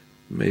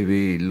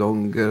maybe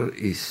longer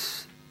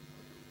is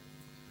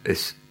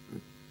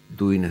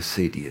doing a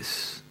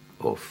series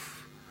of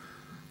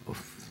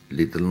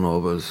little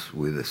novels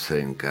with the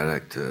same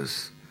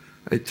characters.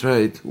 I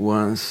tried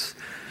once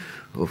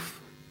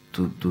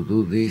to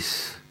do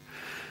this,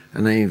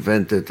 and I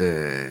invented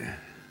a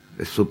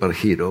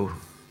superhero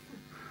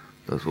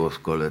that was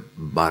called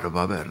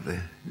Barba Verde,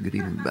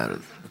 Green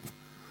Bird.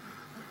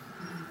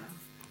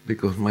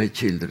 Because my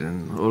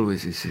children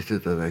always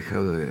insisted that I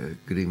have a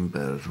green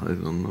bird. I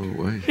don't know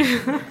why.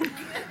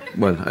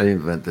 Well, I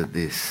invented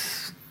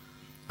this.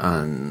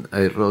 And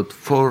I wrote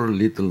 4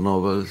 little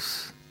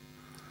novels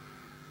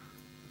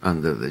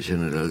under the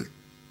general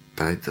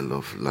title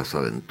of Las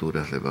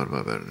Aventuras de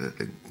Barba Verde,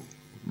 the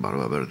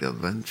Barba Verde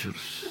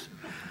Adventures.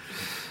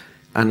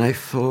 And I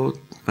thought,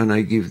 and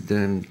I give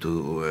them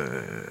to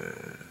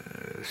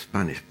a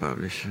Spanish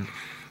publisher,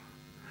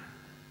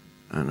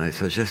 and I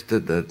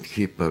suggested that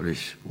he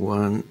publish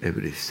one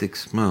every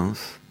 6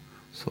 months.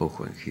 So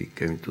when he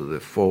came to the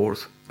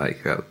 4th, I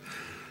have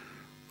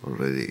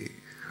already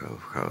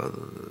had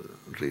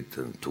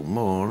written 2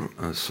 more,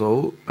 and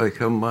so I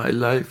have my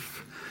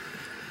life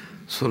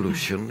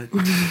solutioned.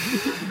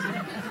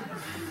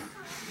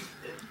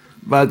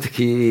 But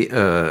he,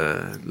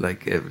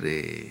 like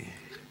every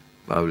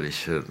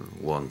publisher,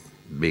 want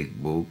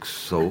big books,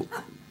 so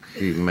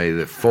he made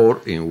a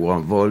 4 in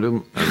 1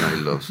 volume, and I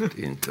lost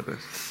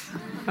interest.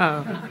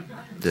 Oh.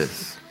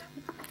 Yes.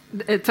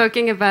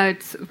 Talking about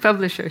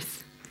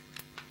publishers,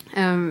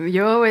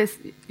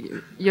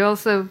 you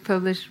also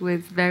publish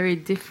with very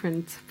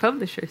different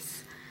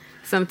publishers.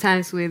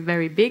 Sometimes with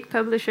very big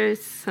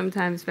publishers,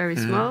 sometimes very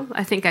small.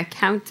 I think I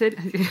counted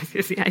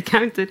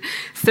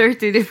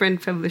 30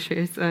 different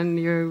publishers on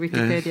your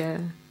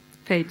Wikipedia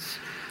page.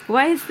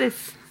 Why is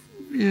this?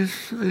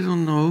 Yes, I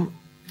don't know.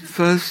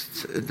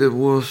 First, there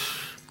was,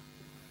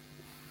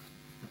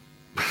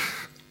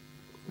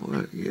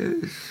 well,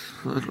 yes,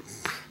 a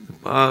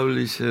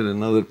publisher,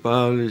 another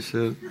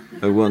publisher.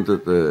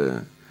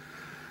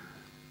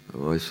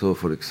 I saw,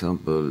 for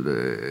example,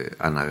 the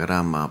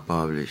Anagrama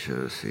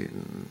publishers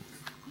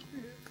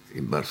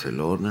in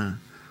Barcelona.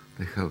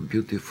 They have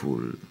beautiful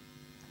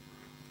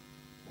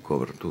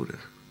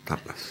coberturas,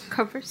 tapas.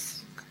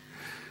 Covers?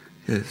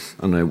 Yes,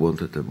 and I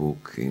wanted a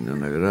book in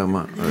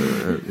Anagrama.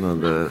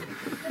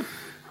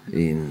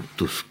 In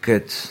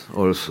Tusquets,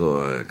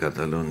 also a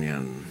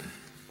Catalonian,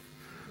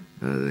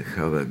 they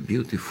have a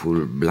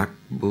beautiful black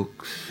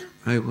books.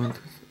 I wanted,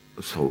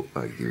 so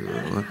I give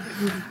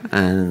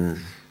one.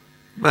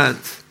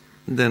 But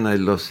then I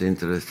lost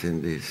interest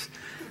in this.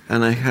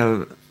 And I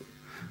have,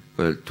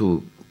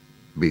 2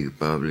 big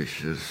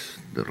publishers,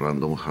 the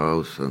Random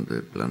House and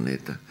the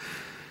Planeta,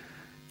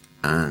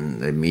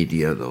 and a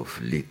myriad of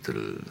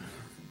little,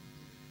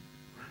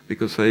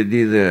 because I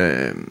did,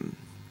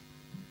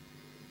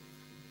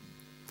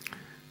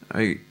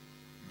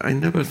 I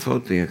never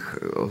thought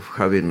of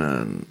having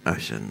an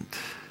agent.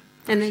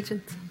 An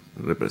agent.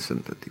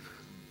 Representative.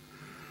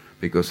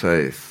 Because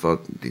I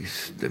thought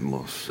this the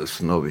most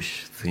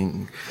snobbish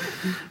thing.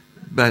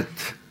 But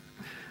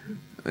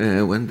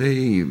when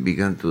they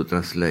began to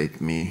translate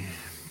me,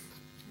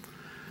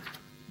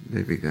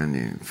 they began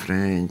in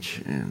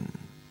French and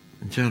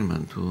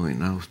German too,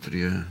 in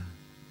Austria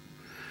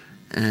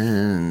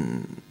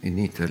and in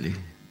Italy.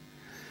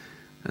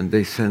 And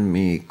they sent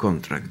me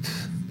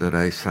contracts that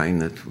I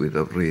signed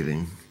without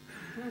reading.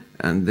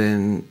 And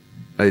then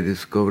I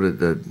discovered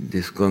that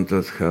these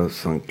contracts have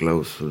some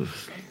clauses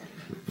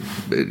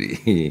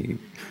very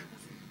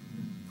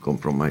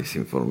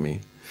compromising for me.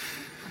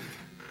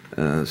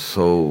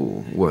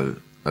 So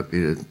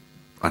appeared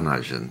an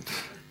agent,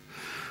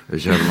 a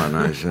German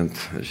agent,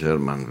 a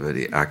German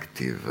very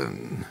active,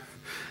 and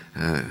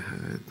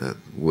that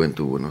went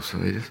to Buenos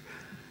Aires.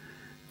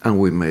 And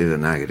we made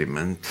an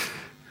agreement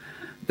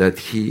that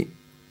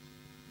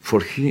for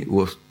he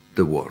was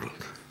the world,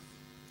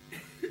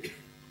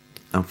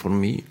 and for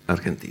me,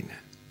 Argentina.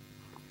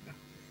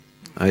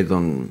 I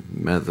don't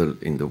meddle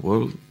in the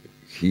world,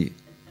 he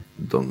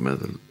don't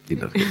meddle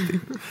in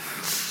Argentina.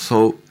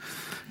 So,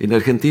 in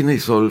Argentina,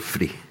 it's all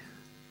free.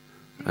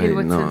 In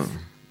what sense?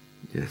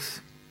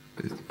 Yes.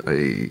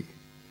 I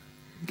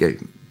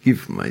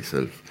give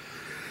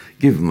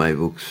my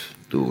books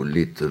to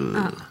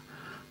little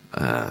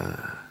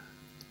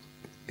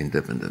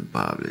independent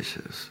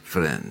publishers,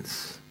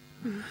 friends,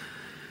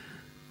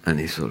 and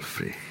it's all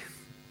free.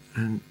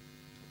 And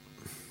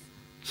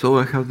so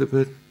I have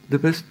the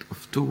best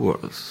of 2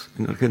 worlds.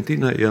 In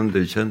Argentina, I am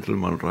the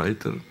gentleman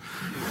writer,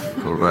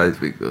 who write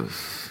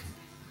because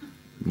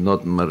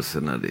not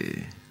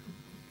mercenary.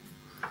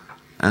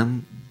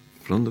 And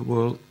from the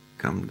world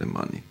come the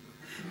money.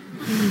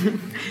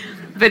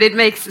 But it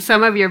makes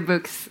some of your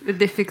books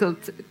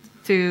difficult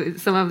to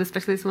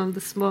especially some of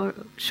the small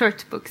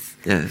short books.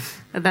 Yes.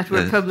 That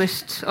were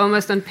published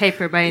almost on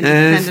paper by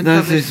independent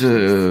publishers.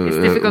 It's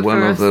difficult one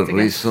for of us the to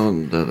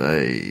reasons that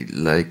I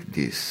like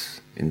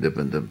these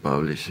independent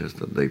publishers,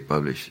 that they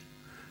publish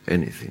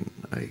anything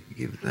I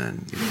give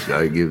them. If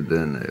I give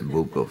them a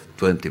book of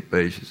 20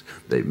 pages,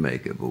 they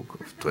make a book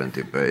of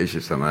 20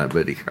 pages, and I'm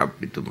very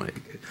happy to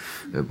make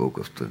a book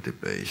of 20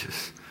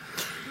 pages.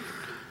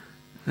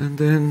 And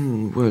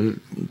then, well,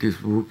 these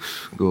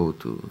books go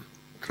to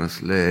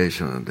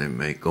translation, and they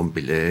make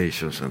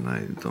compilations, and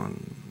I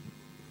don't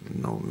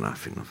know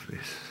nothing of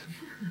this.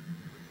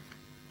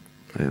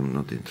 I am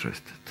not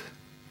interested.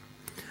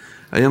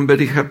 I am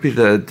very happy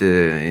that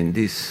in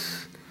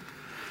this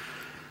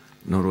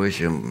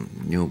Norwegian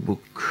new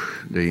book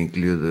they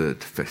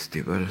included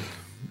festival,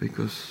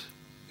 because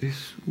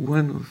it's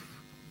one of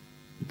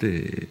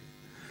the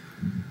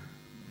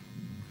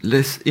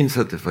less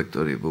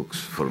unsatisfactory books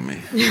for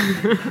me.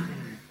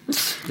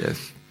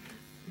 Yes.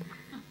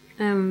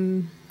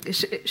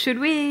 Should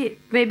we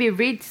maybe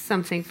read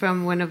something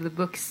from one of the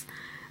books?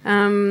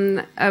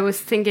 I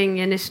was thinking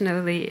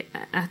initially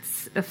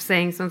of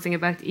saying something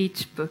about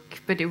each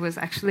book, but it was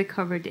actually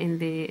covered in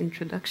the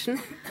introduction.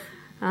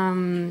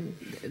 In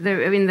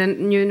the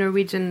new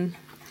Norwegian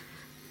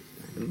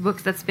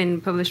book that's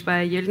been published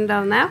by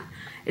Gyldendal now,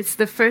 it's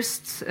the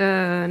first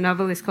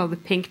novel is called The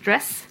Pink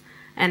Dress,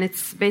 and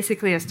it's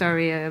basically a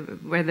story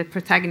where the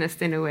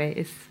protagonist, in a way,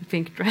 is the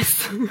pink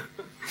dress.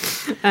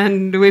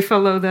 And we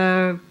follow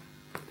the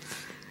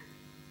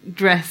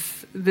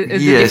dress, the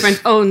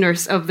different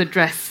owners of the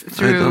dress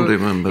through. I don't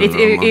remember.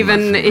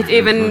 It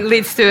even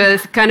leads to a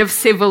kind of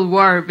civil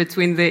war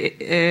between the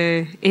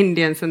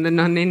Indians and the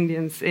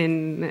non-Indians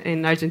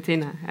in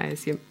Argentina, I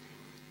assume.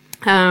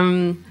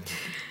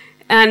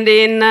 And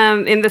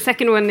in the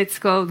second one, it's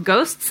called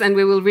Ghosts, and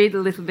we will read a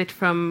little bit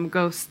from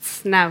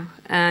Ghosts now.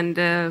 And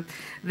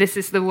this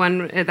is the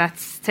one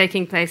that's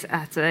taking place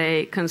at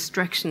a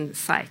construction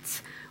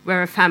site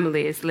where a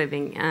family is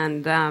living,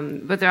 and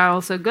but there are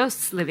also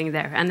ghosts living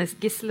there. And as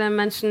Gisle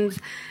mentioned,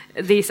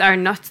 these are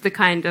not the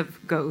kind of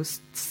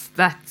ghosts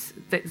that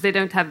they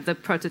don't have the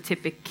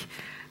prototypic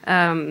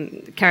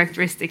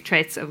characteristic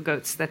traits of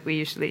ghosts that we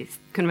usually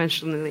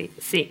conventionally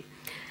see.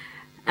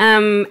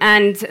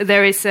 And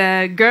there is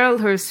a girl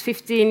who's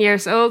 15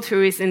 years old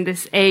who is in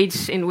this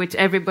age in which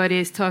everybody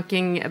is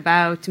talking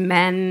about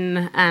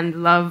men and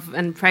love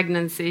and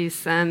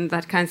pregnancies and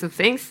that kinds of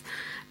things.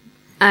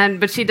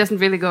 But she doesn't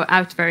really go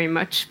out very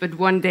much. But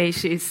one day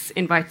she's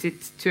invited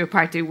to a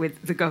party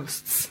with the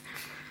ghosts.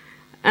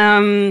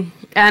 And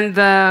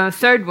the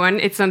third one,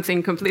 it's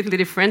something completely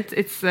different.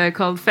 It's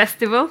called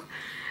Festival.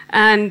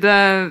 And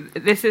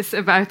this is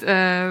about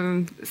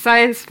a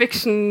science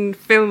fiction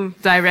film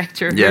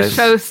director who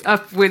shows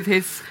up with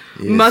his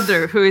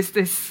mother, who is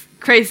this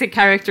crazy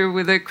character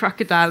with a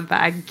crocodile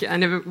bag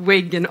and a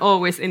wig and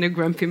always in a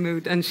grumpy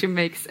mood. And she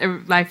makes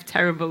life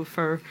terrible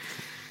for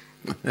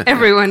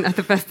everyone at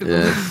the festival.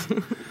 Yes.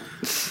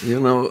 You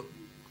know,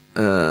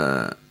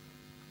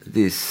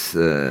 this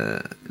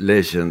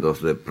legend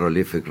of the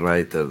prolific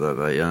writer that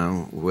I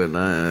am, when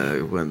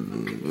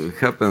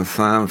happens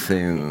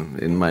something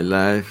in my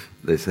life,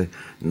 they say,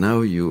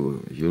 now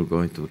you're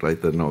going to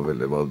write a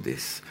novel about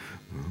this.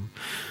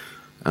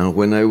 And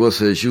when I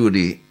was a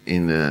jury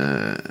in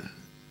a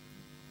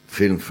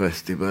film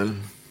festival,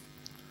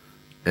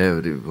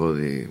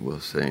 everybody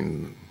was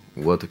saying,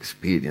 what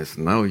experience,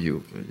 now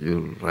you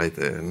write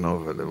a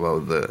novel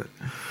about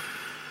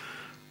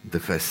the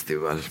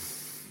festival.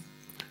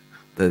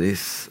 That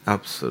is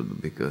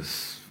absurd,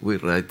 because we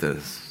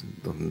writers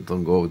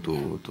don't go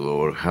to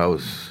our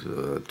house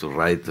to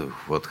write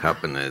what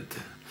happened.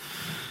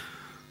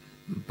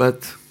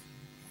 But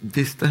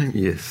this time,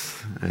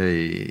 yes,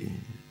 I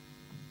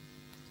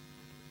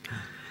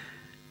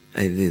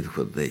did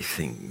what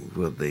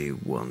they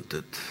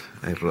wanted.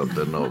 I wrote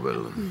the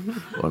novel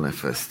on a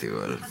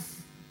festival,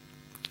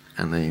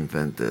 and I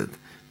invented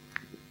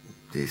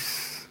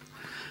this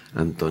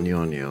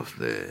Antonioni of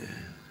the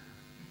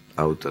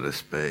outer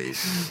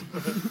space.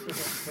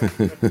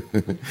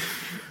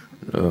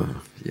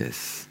 Oh,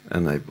 yes.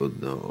 And I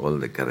put all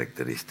the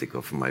characteristics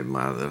of my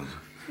mother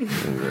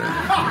in the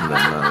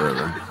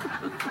novel.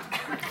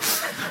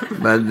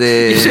 But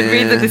you should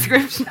read the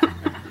description.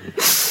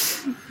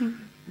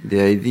 The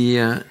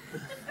idea,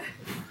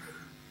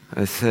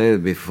 I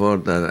said before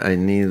that I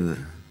need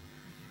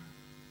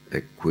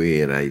a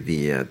queer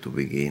idea to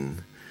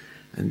begin.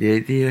 And the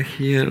idea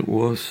here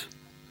was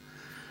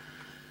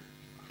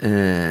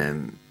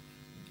in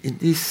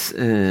these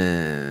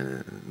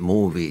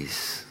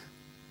movies,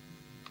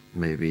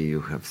 maybe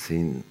you have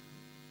seen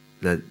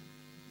that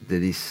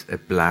there is a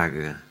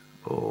plague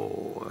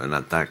or an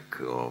attack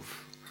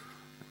of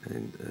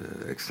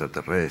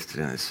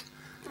extraterrestrials,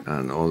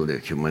 and all the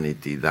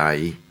humanity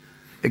die,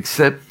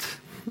 except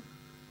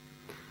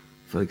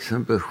for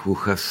example, who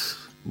has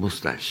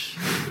mustache.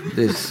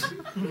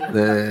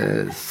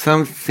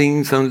 Some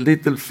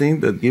little thing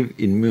that give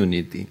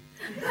immunity.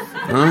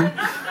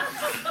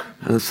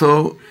 And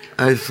so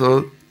I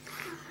thought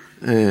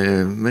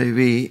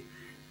maybe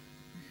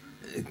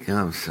it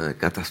comes a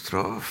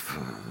catastrophe,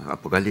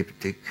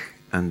 apocalyptic,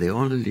 and the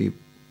only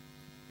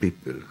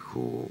people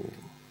who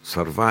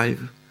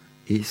survive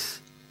is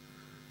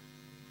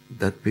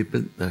that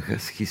people that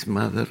has his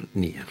mother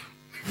near.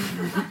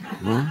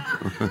 No?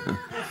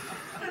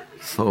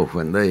 So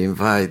when they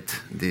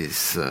invite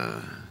this,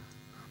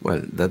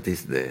 that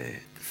is the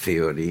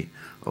theory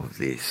of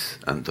this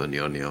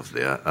Antonioni of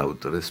the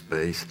outer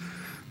space,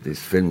 this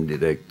film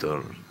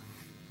director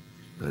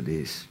that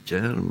is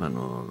German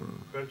or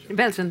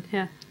Belgian,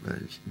 yeah.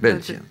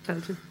 Belgian.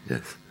 Belgian.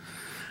 Yes.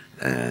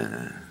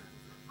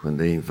 When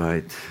they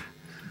invite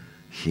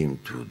him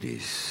to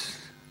this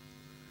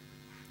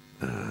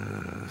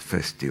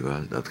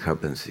festival that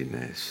happens in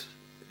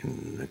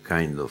a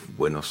kind of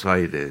Buenos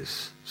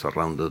Aires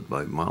surrounded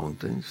by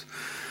mountains,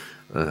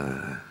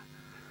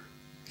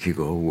 he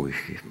goes with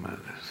his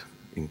mother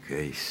in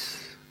case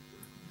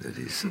there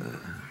is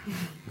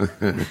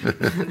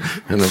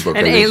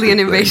an alien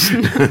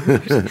invasion.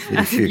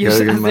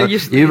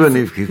 Even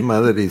if his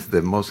mother is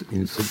the most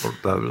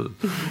insupportable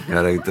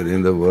character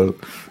in the world.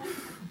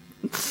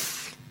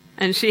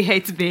 And she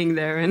hates being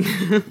there, and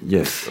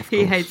yes, of he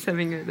course. hates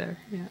having her there.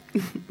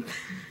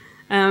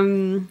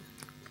 Yeah.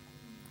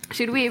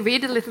 Should we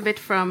read a little bit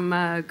from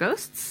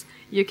Ghosts?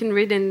 You can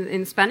read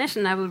in Spanish,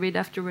 and I will read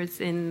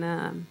afterwards in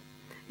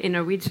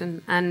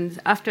Norwegian. And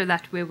after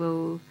that, we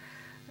will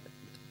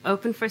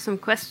open for some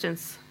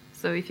questions.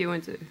 So if you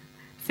want to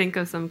think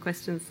of some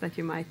questions that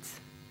you might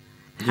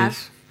have.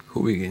 Yes.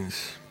 Who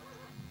begins?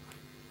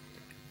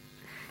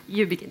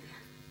 You begin.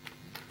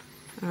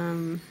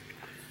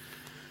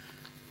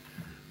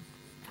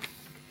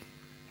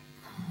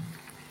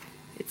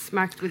 It's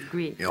marked with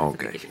green.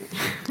 Okay.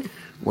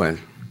 Well,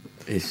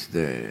 it's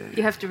the...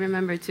 You have to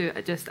remember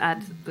to just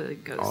add the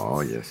ghosts.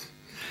 Oh, yes.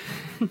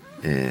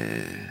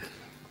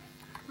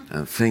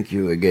 And thank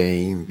you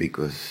again,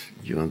 because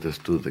you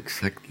understood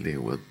exactly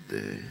what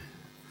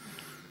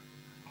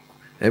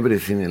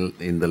everything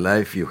in the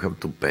life you have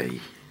to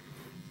pay.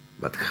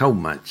 But how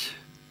much?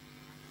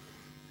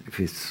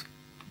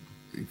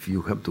 If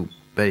you have to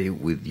pay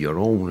with your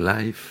own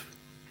life,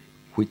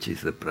 which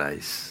is the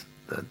price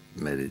that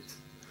merits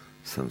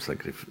some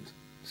sacrifice?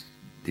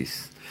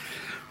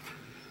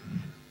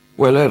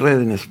 Well, I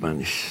read in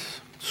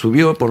Spanish.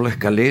 Subió por la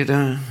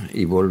escalera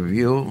y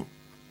volvió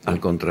al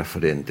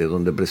contrafrente,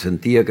 donde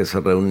presentía que se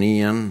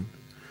reunían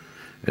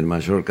en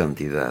mayor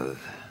cantidad.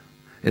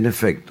 En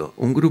efecto,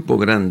 un grupo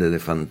grande de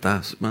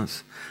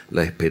fantasmas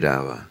la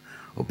esperaba,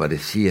 o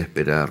parecía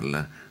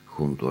esperarla,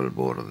 junto al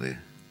borde,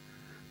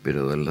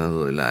 pero del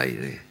lado del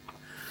aire,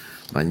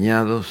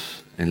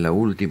 bañados en la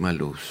última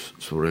luz,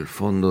 sobre el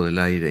fondo del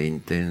aire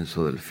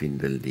intenso del fin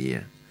del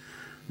día.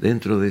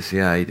 Dentro de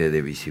ese aire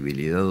de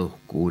visibilidad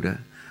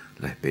oscura,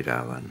 la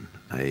esperaban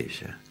a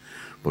ella,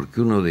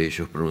 porque uno de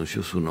ellos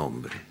pronunció su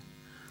nombre.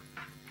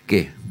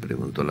 ¿Qué?,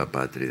 preguntó la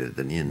Patri,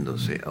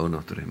 deteniéndose a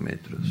unos 3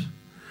 metros.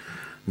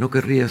 ¿No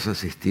querrías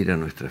asistir a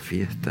nuestra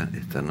fiesta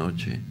esta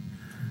noche?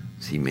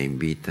 Si me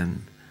invitan,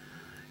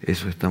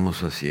 eso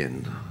estamos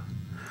haciendo.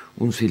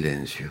 Un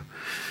silencio.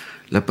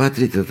 La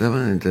Patri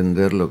trataba de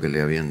entender lo que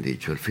le habían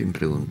dicho. Al fin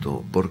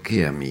preguntó, ¿por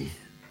qué a mí?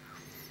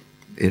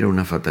 Era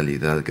una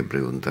fatalidad que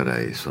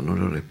preguntara eso. No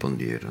le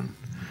respondieron.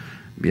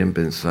 Bien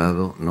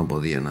pensado, no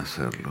podían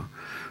hacerlo.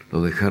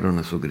 Lo dejaron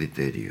a su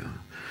criterio.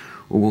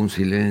 Hubo un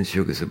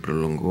silencio que se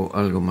prolongó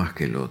algo más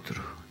que el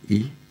otro.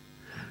 ¿Y?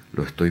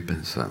 Lo estoy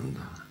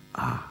pensando.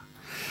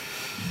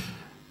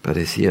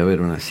 Parecía haber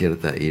una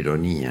cierta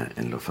ironía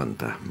en los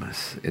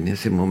fantasmas. En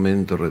ese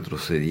momento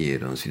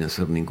retrocedieron sin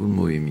hacer ningún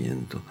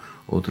movimiento,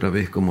 otra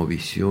vez como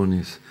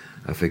visiones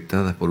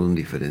afectadas por un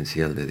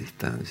diferencial de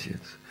distancias.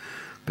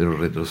 Pero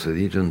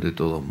retrocedieron de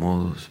todos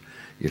modos,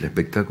 y el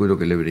espectáculo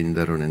que le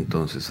brindaron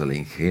entonces a la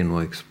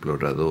ingenua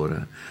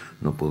exploradora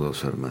no pudo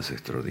ser más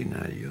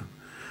extraordinario.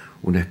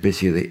 Una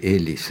especie de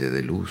hélice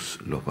de luz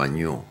los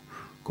bañó,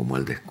 como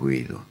al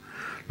descuido,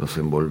 los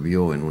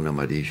envolvió en un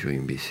amarillo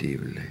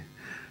invisible.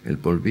 El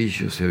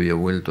polvillo se había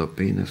vuelto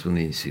apenas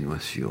una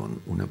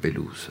insinuación, una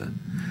pelusa.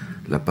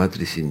 La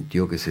Patri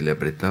sintió que se le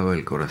apretaba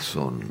el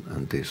corazón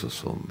ante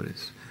esos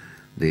hombres.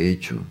 De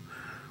hecho,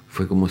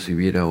 fue como si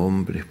viera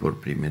hombres por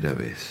primera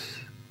vez.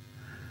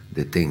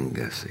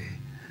 «Deténgase»,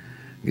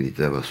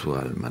 gritaba su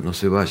alma, «no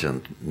se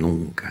vayan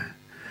nunca».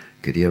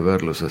 Quería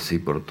verlos así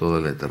por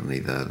toda la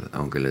eternidad,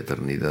 aunque la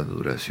eternidad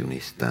durase un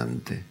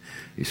instante,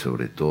 y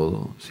sobre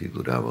todo si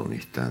duraba un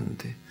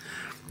instante.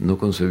 No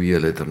concebía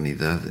la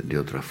eternidad de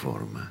otra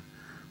forma.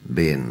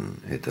 «Ven,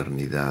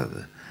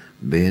 eternidad,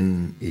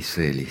 ven y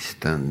sé el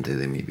instante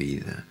de mi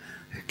vida»,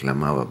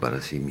 exclamaba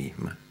para sí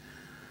misma.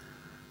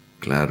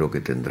 «Claro que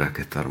tendrás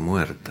que estar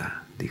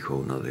muerta», dijo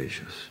uno de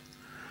ellos.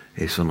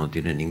 «Eso no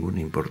tiene ninguna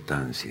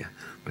importancia»,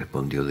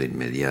 respondió de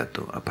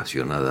inmediato,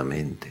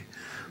 apasionadamente.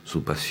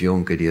 Su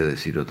pasión quería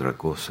decir otra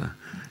cosa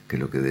que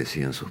lo que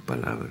decían sus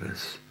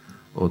palabras,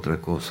 otra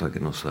cosa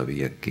que no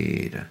sabía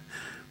qué era,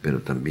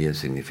 pero también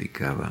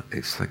significaba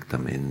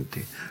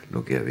exactamente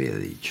lo que había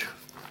dicho.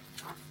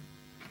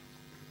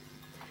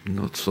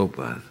 Not so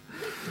bad.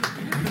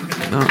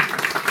 No.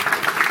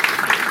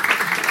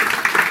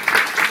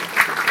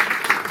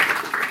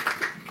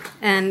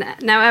 And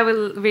now I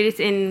will read it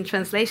in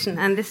translation.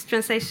 And this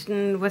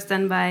translation was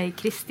done by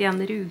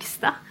Christian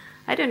Rugstad.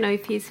 I don't know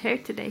if he's here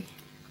today.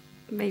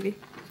 Maybe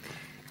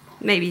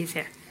he's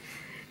here.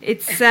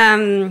 It's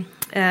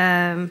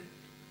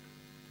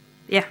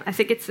yeah, I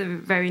think it's a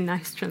very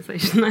nice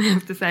translation. I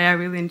have to say, I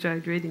really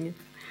enjoyed reading it.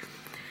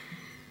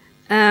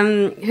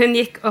 Hun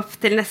gikk opp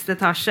til neste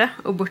etasje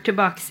og bort til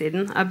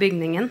baksiden av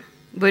bygningen,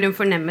 hvor hun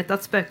fornemmet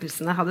at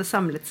spøkelsene hadde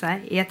samlet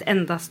seg i et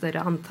enda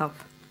større antall.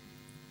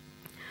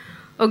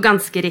 Og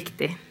ganske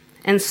riktig,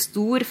 en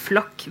stor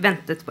flokk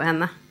ventet på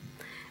henne,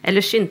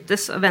 eller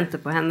skyndtes å vente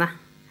på henne,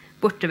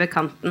 borte ved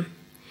kanten,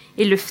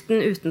 i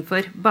luften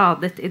utenfor,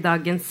 badet i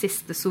dagens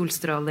siste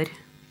solstråler.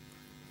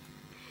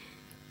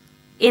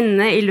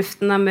 Inne i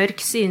luften av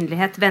mørk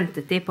synlighet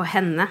ventet de på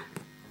henne,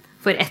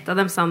 for ett av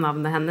dem sa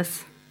navnet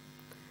hennes.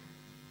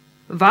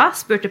 Hva?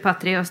 Spurte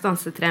Patri og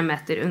stanset 3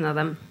 meter unna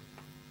dem.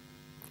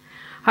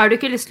 Har du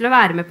ikke lyst til å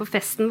være med på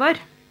festen vår?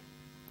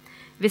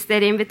 Hvis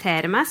dere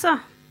inviterer meg, så.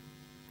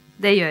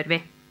 Det gjør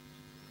vi.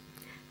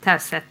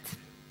 Taushet.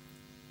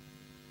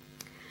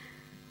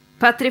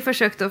 Patri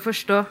forsøkte å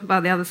forstå hva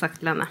de hadde sagt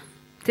til henne.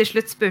 Til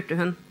slutt spurte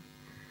hun.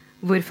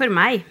 Hvorfor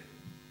meg?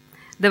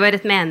 Det var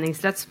et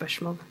meningsløst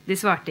spørsmål. De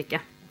svarte ikke.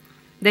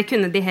 Det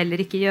kunne de heller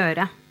ikke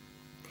gjøre.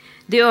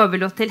 De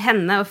overlot til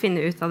henne å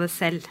finne ut av det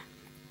selv.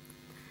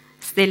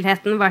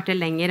 Stillheten varte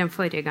lenger enn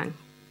forrige gang.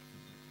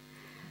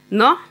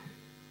 Nå?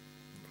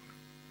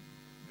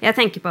 Jeg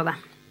tenker på det.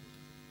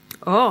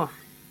 Åh.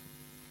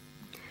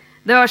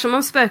 Det var som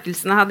om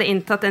spøkelsene hadde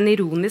inntatt en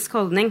ironisk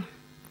holdning.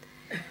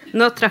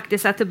 Nå trakk de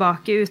seg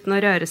tilbake uten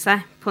å røre seg,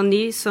 på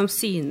ny som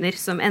syner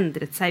som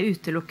endret seg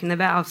utelukkende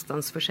ved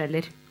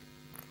avstandsforskjeller.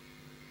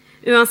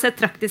 Uansett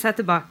trakk de seg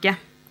tilbake,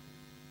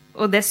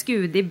 og det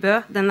skuet de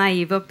bød, den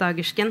naive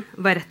oppdagersken,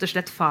 var rett og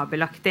slett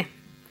fabelaktig.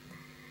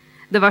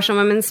 Det var som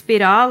om en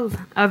spiral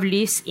av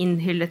lys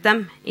innhyllet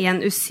dem i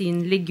en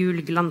usynlig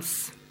gul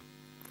glans.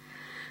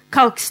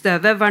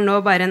 Kalkstøvet var nå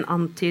bare en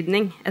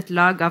antydning, et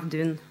lag av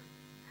dun.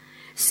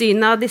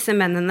 Synet av disse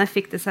mennene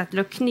fikk det seg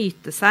til å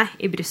knyte seg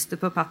i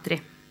brystet på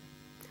Patri.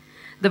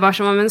 Det var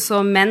som om hun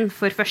så menn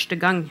for første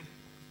gang.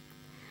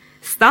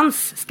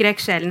 Stans,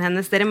 skrek sjelen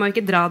hennes, dere må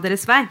ikke dra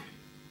deres vei.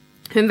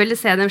 Hun ville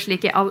se dem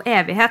slik i all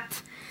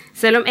evighet,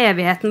 selv om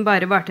evigheten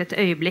bare varte et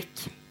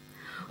øyeblikk.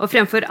 Og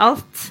fremfor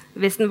alt,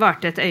 hvis den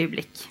varte et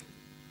øyeblikk.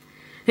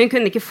 Hun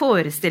kunne ikke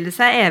forestille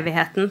seg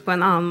evigheten på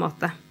en annen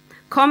måte.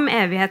 Kom,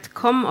 evighet,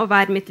 kom og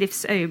vær mitt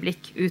livs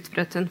øyeblikk,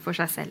 utbrøt hun for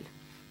seg selv.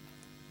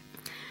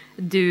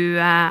 Du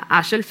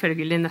er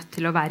selvfølgelig nødt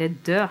til å være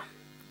død,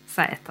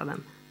 sa et av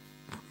dem.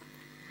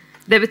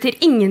 Det betyr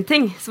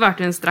ingenting,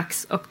 svarte hun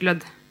straks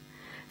oppglødd.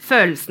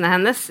 Følelsene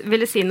hennes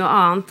ville si noe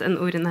annet enn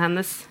ordene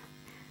hennes.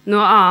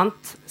 Noe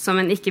annet som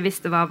hun ikke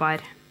visste hva var.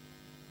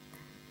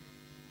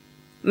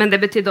 Men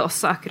det betydde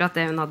også akkurat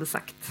det hun hadde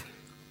sagt.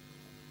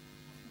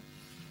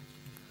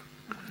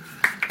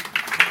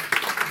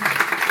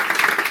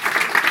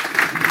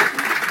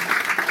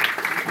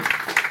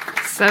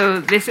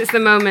 So this is the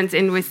moment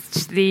in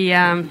which the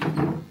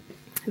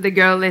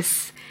girl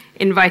is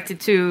invited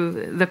to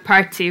the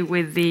party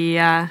with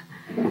the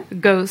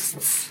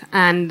ghosts,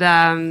 and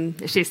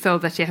she's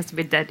told that she has to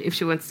be dead if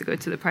she wants to go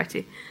to the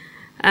party.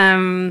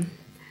 And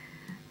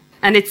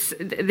it's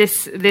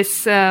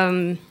this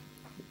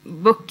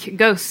book,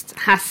 Ghost,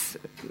 has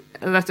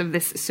a lot of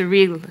this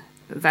surreal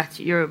that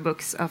your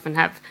books often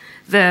have.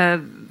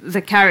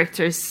 The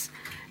characters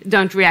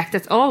don't react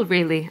at all,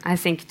 really, I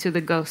think, to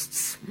the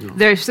ghosts. No.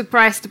 They're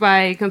surprised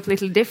by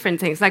completely different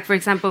things. Like, for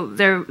example,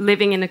 they're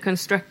living in a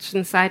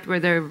construction site where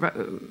they're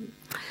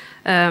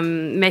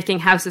making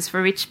houses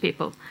for rich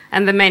people.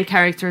 And the main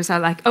characters are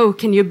like, oh,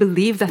 can you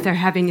believe that they're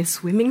having a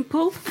swimming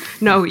pool?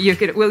 No, you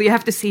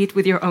have to see it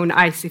with your own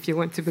eyes if you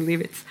want to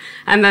believe it.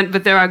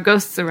 But there are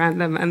ghosts around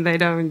them, and they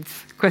don't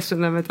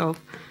question them at all,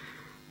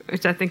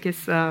 which I think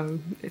is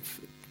it's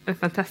a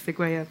fantastic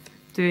way of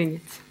doing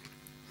it.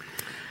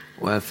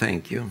 Well,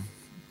 thank you.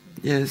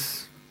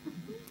 Yes.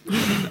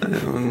 I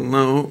don't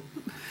know.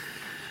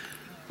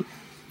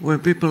 When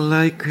people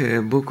like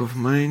a book of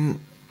mine,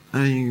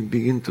 I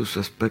begin to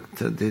suspect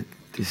that it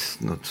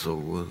is not so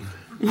good.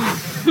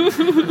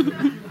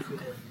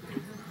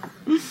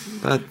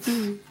 But,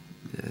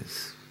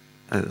 yes,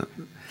 I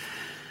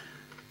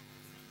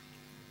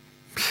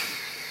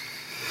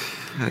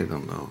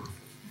don't know.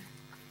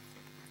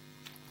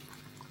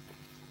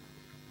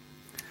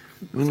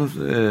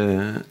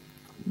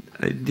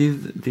 I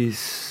did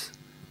these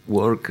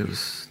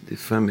workers, the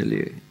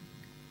family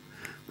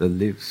that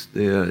lives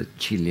there,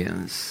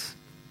 Chileans,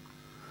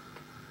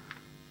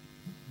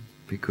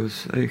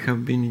 because I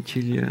have been in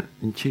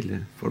Chile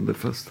for the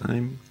first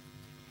time.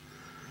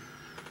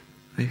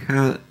 I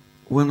had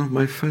one of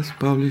my first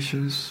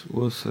publishers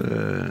was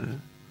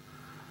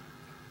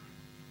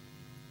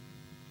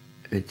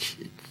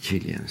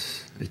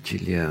Chileans, a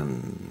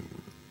Chilean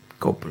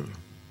couple.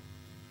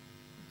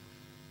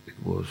 It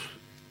was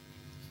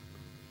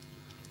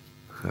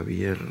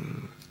Javier,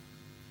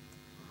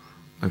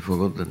 I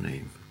forgot the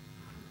name.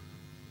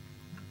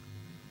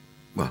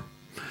 Well,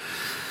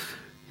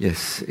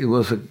 yes, it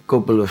was a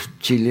couple of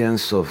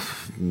Chileans of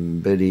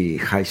very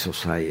high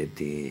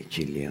society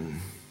Chilean.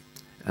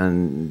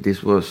 And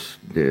this was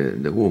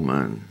the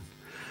woman,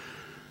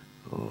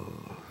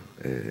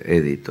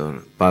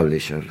 editor,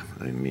 publisher,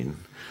 I mean,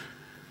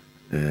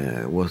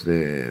 was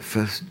the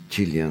first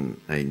Chilean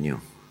I knew.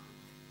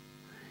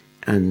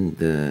 And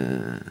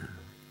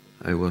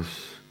I was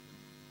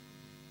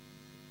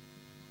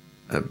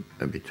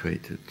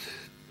habituated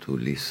to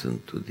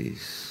listen to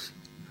this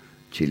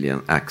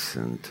Chilean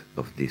accent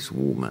of this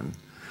woman,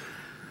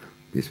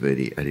 this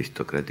very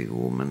aristocratic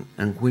woman.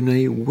 And when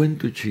I went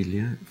to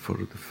Chile for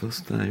the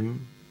first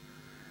time,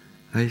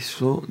 I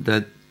saw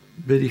that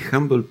very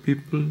humble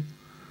people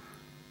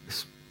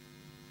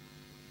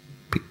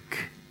speak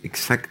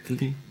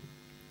exactly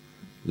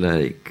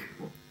like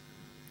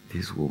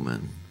this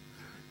woman.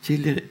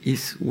 Chile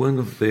is one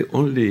of the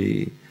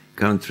only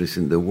countries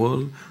in the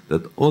world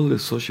that all the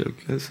social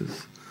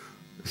classes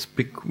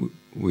speak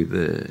with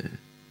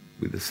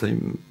the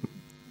same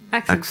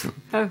accent.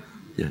 Oh,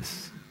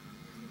 Yes.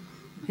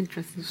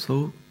 interesting.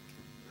 So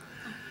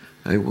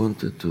I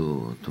wanted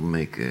to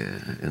make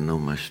an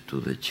homage to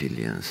the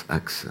Chileans'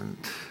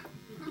 accent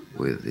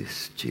with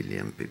these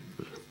Chilean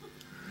people.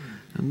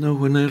 And now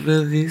when I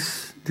read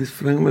this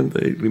fragment,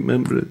 I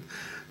remembered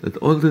that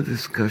all the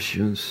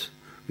discussions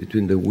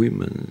between the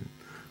women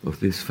of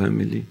this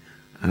family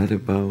are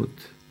about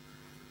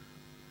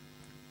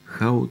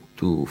how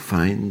to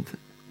find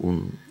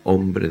un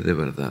hombre de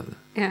verdad.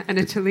 Yeah,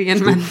 an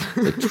Chilean man.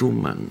 A true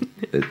man,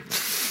 a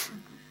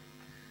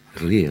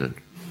real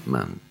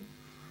man.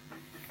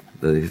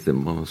 That is the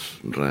most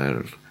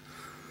rare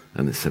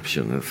and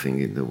exceptional thing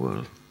in the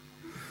world.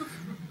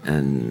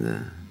 And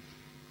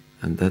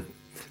that,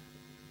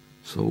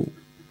 so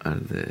are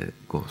the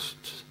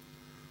ghosts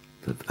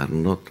that are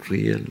not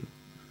real,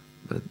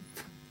 but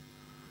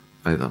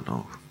I don't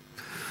know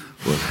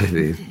what it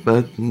is.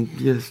 But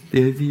yes,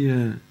 the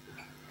idea,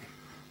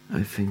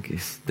 I think,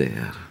 is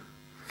there.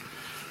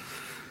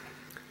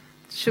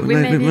 Should When we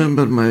I maybe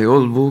remember my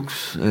old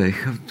books, I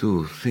have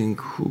to think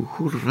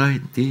who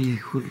wrote this,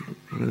 who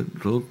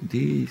wrote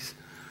this,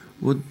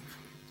 what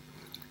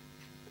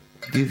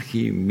did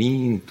he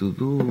mean to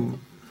do?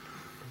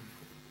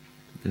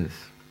 Yes.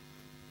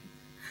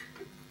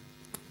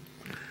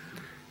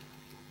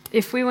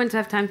 If we want to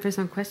have time for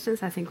some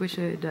questions, I think we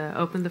should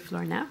open the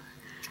floor now.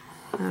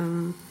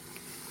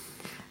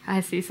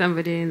 I see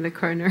somebody in the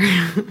corner.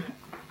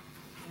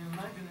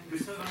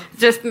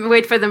 Just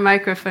wait for the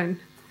microphone.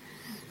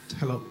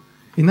 Hello.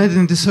 In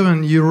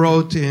 1997, you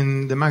wrote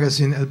in the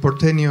magazine El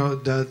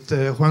Porteño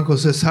that Juan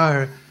José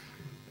Saer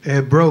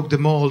broke the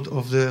mold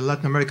of the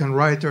Latin American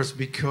writers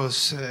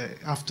because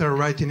after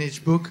writing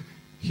each book,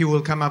 he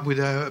will come up with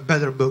a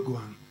better book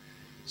one.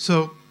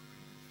 So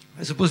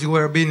I suppose you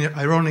were being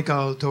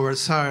ironical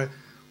towards Saer,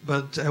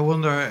 but I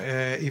wonder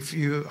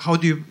how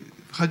do you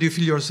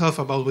feel yourself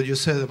about what you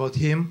said about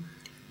him,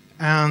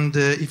 and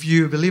if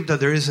you believe that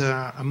there is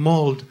a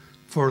mold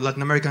for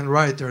Latin American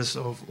writers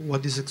of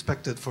what is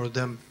expected for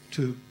them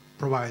to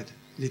provide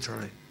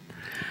literally.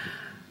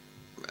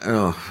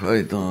 Oh,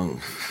 I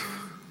don't.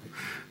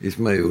 It's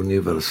my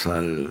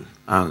universal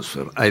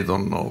answer. I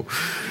don't know.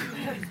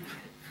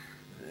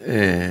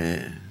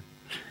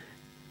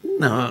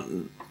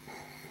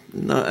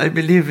 No, I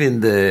believe in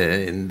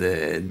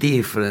the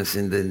difference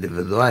in the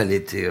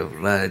individuality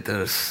of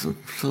writers.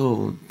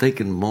 So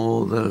taking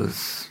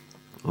models,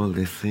 all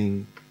these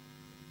things.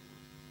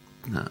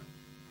 No.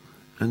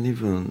 And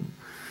even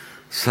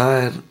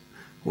Saer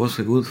was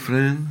a good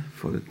friend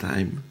for a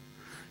time.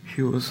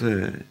 He was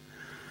a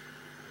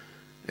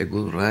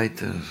good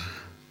writer,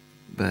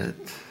 but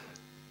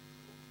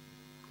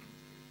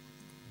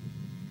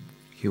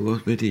he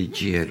was very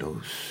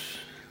jealous.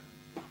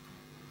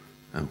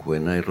 And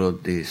when I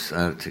wrote this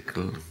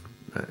article,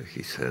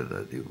 he said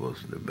that it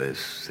was the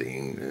best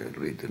thing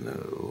written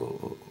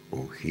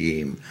on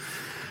him.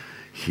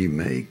 He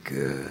make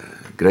a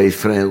great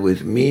friend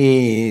with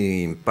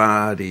me in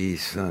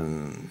Paris,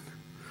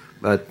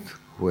 but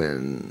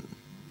when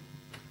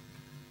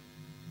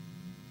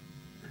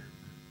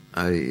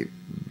I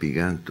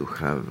began to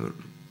have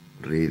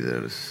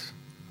readers,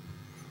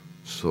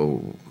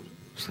 so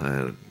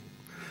Saer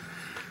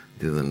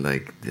didn't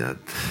like that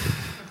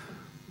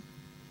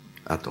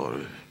at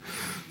all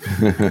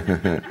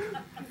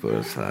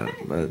for Saer,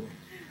 but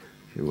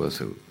he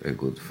was a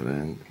good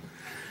friend.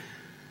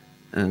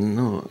 And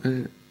no,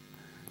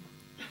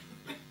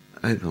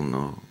 I don't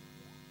know.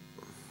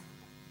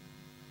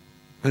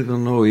 I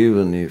don't know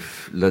even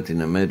if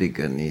Latin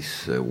American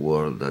is a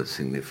word that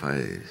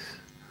signifies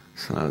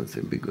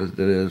something, because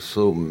there are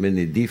so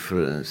many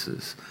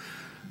differences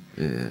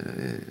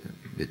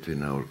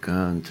between our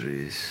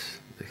countries,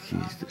 the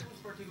history.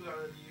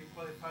 Particularly, you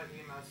qualified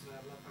him as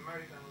Latin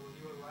American when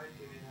you were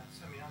writing in a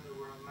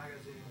semi-underground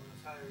magazine in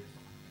Buenos Aires.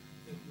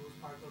 I think it was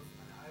part of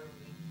an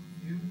irony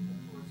view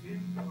towards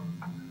him, or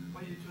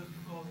why you chose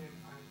to call him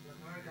a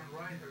Latin American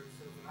writer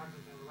instead of an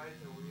Argentine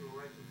writer when you were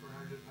writing for an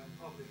Argentine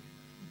public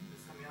in a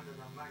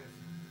semi-underground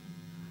magazine?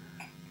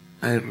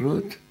 I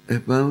wrote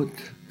about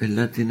a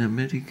Latin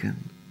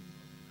American.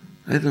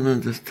 I don't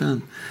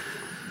understand.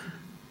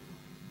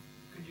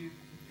 Could you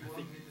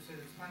want me to say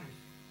it in Spanish?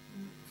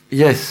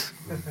 Yes.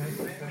 Me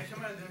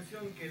llama la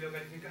atención que lo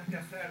calificaste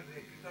a ser de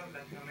escritor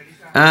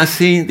latinoamericano. Ah,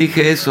 sí,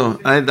 dije eso.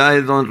 I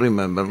don't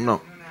remember,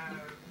 no. En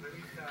una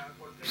revista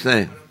porteña Sí.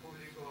 para un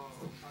público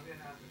más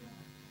bien amplio.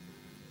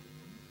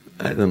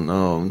 I don't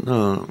know,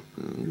 no.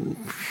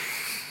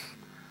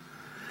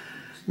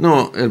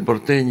 No, El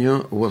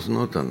Porteño was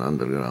not an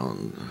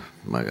underground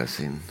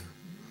magazine.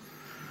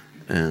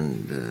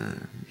 And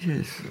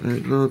yes, I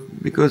wrote,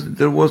 because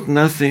there was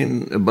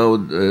nothing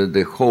about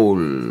the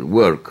whole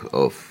work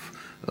of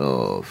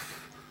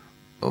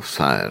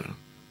Saer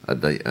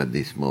at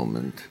this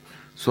moment.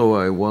 So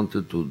I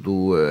wanted to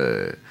do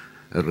a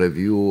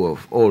review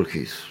of all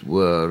his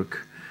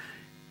work,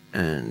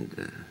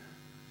 and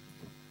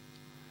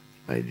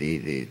I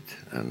did it,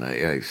 and I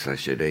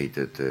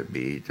exaggerated a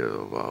bit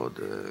about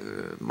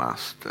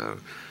Master,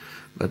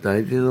 but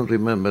I didn't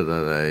remember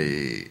that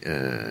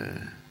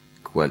I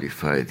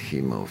qualified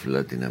him of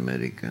Latin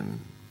American.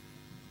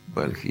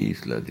 Well, he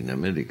is Latin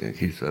American,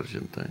 he's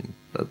Argentine,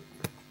 but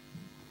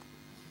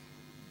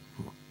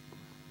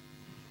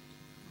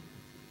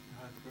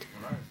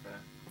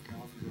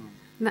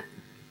No.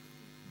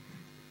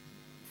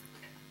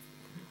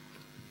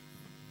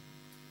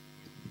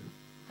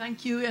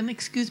 Thank you, and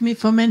excuse me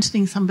for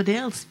mentioning somebody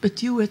else,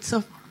 but you were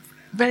so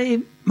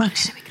very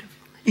much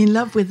in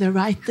love with the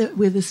writer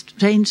with a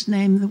strange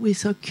name that we're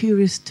so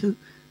curious to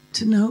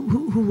know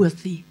who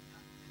was he.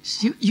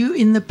 You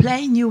in the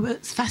plane, you were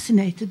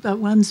fascinated by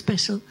one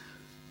special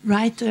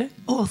writer,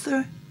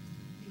 author,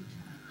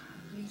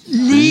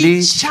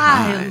 Lee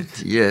Child.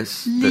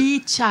 Yes. Lee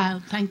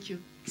Child, thank you.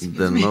 Excuse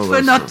the me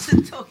for novels not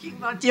of- talking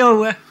about your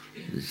work.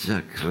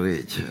 Jack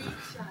Reacher.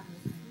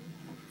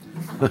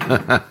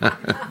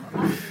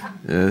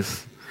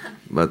 Yes,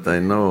 but I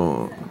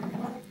know.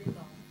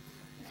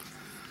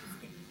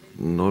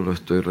 No lo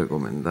estoy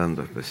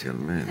recomendando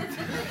especialmente.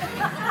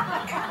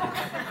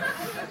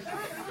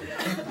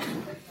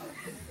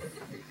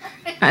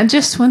 I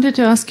just wanted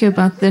to ask you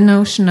about the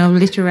notion of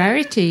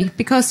literarity,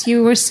 because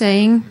you were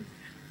saying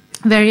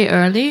very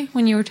early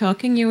when you were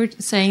talking, you were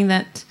saying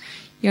that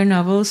your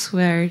novels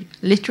were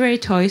literary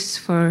toys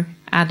for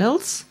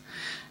adults,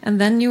 and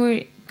then you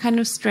were kind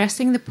of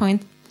stressing the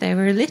point they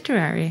were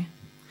literary.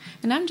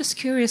 And I'm just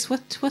curious,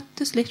 what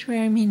does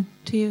literary mean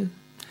to you?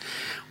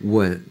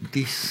 Well,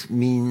 this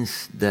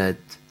means that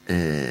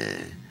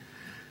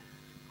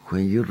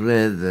when you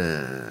read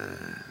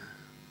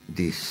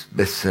these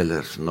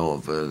bestsellers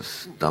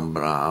novels, Dan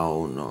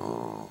Brown,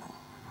 or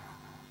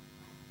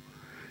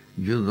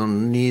you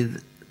don't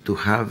need to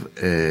have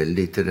a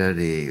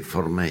literary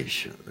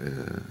formation,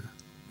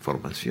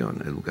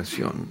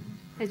 educación.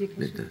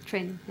 Education,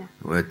 training, yeah.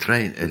 Or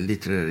a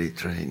literary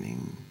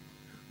training.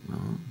 No?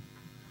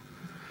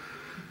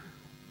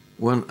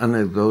 One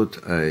anecdote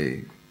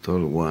I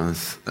told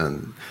once,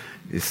 and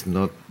it's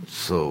not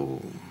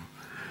so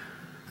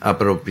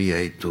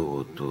appropriate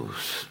to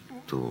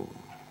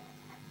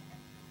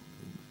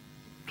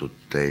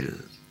tell,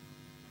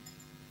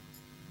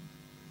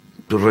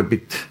 to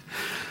repeat,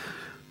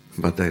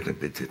 but I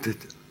repeated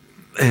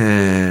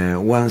it.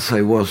 Once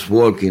I was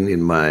walking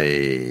in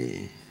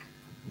my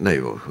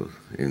neighborhood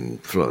in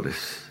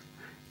Flores,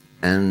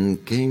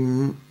 and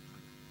came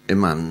a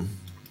man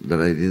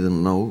that I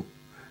didn't know,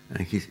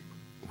 and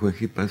when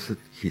he passed,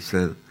 he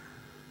said,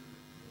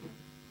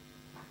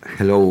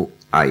 "Hello,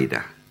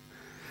 Ida."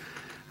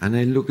 And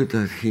I looked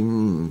at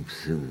him,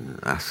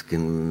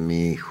 asking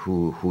me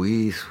who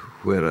is,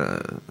 where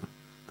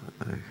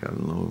I have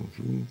known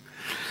him.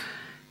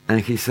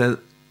 And he said,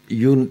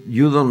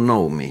 you don't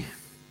know me.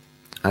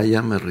 I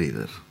am a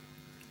reader,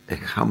 a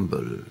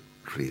humble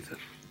reader.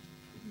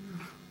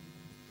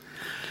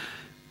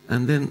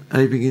 And then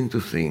I begin to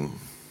think,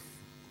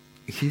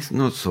 he's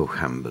not so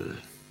humble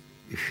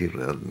if he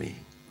read me.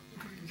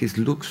 He's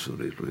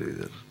luxury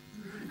reader.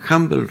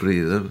 Humble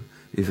reader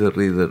is a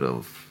reader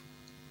of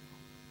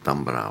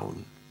Dan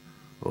Brown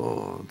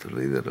or the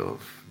reader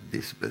of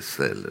these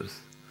bestsellers.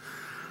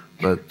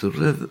 But to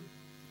read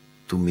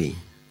to me,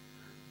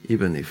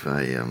 even if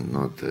I am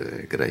not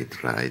a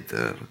great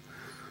writer,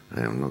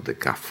 I am not a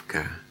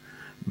Kafka,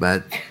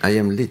 but I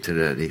am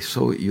literary,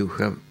 so you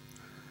have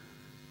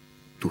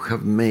to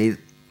have made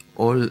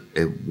all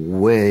a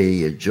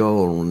way, a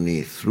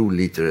journey through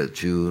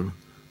literature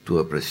to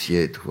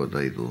appreciate what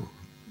I do.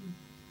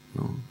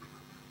 No?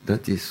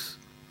 That is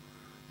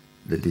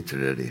the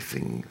literary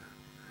thing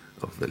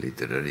of the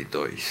literary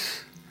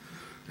toys,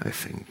 I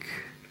think.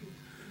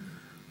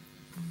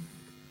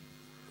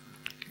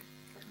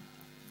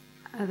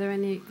 Are there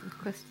any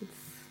questions?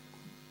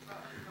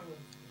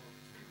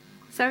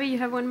 Sorry, you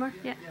have one more?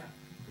 Yeah.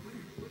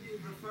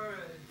 prefer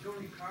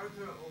Johnny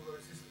Carter over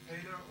Cecil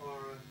Taylor, or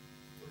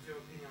what's your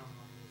opinion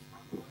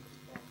on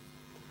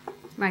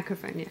this?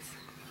 Microphone, yes.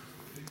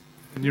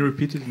 Can you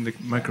repeat it in the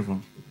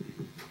microphone?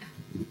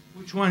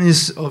 Which one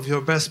is of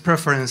your best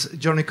preference,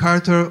 Johnny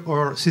Carter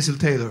or Cecil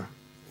Taylor?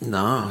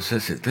 No,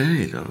 Cecil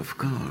Taylor, of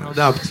course. No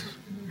doubt.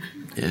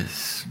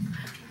 Yes.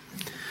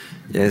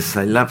 Yes,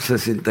 I love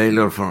Cecil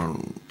Taylor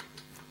from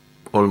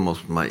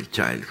almost my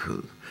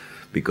childhood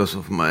because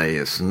of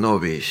my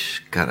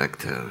snobbish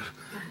character.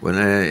 When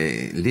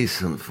I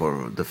listened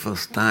for the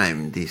first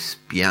time this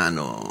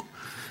piano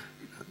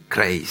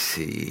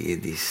crazy,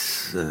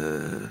 this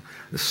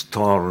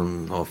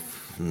storm of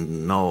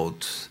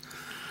notes,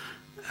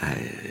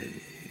 I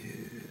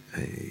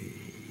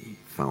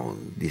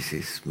found this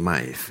is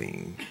my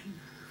thing.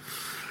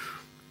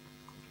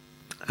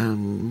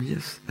 And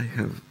yes, I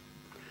have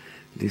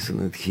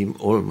listened to him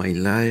all my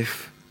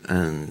life,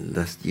 and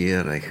last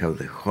year I have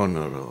the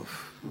honor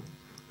of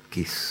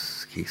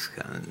kiss his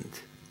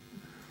hand.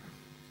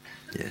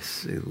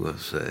 Yes, it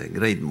was a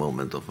great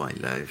moment of my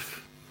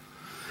life.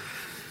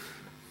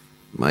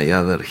 My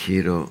other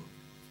hero,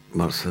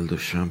 Marcel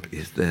Duchamp,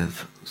 is dead,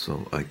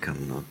 so I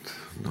cannot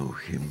know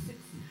him.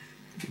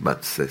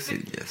 But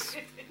Cecil, yes.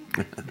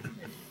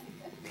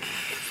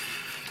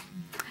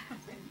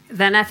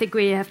 Then I think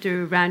we have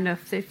to round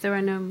off if there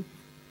are no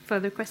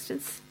further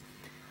questions.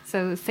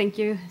 So thank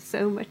you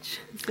so much,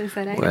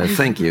 Cesare. Well,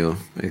 thank you.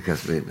 It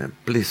has been a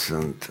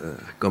pleasant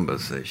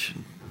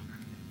conversation.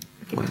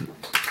 Well,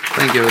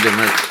 thank you very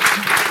much.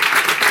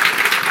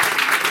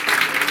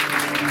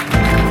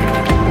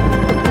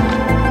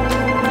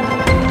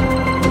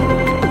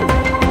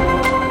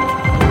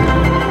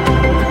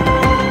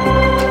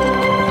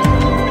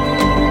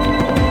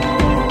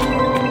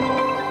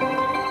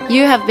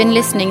 You have been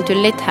listening to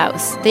Lit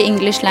House, the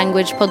English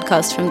language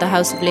podcast from the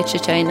House of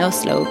Literature in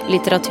Oslo,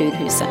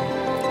 Litteraturhuset.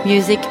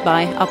 Music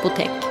by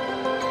Apotek.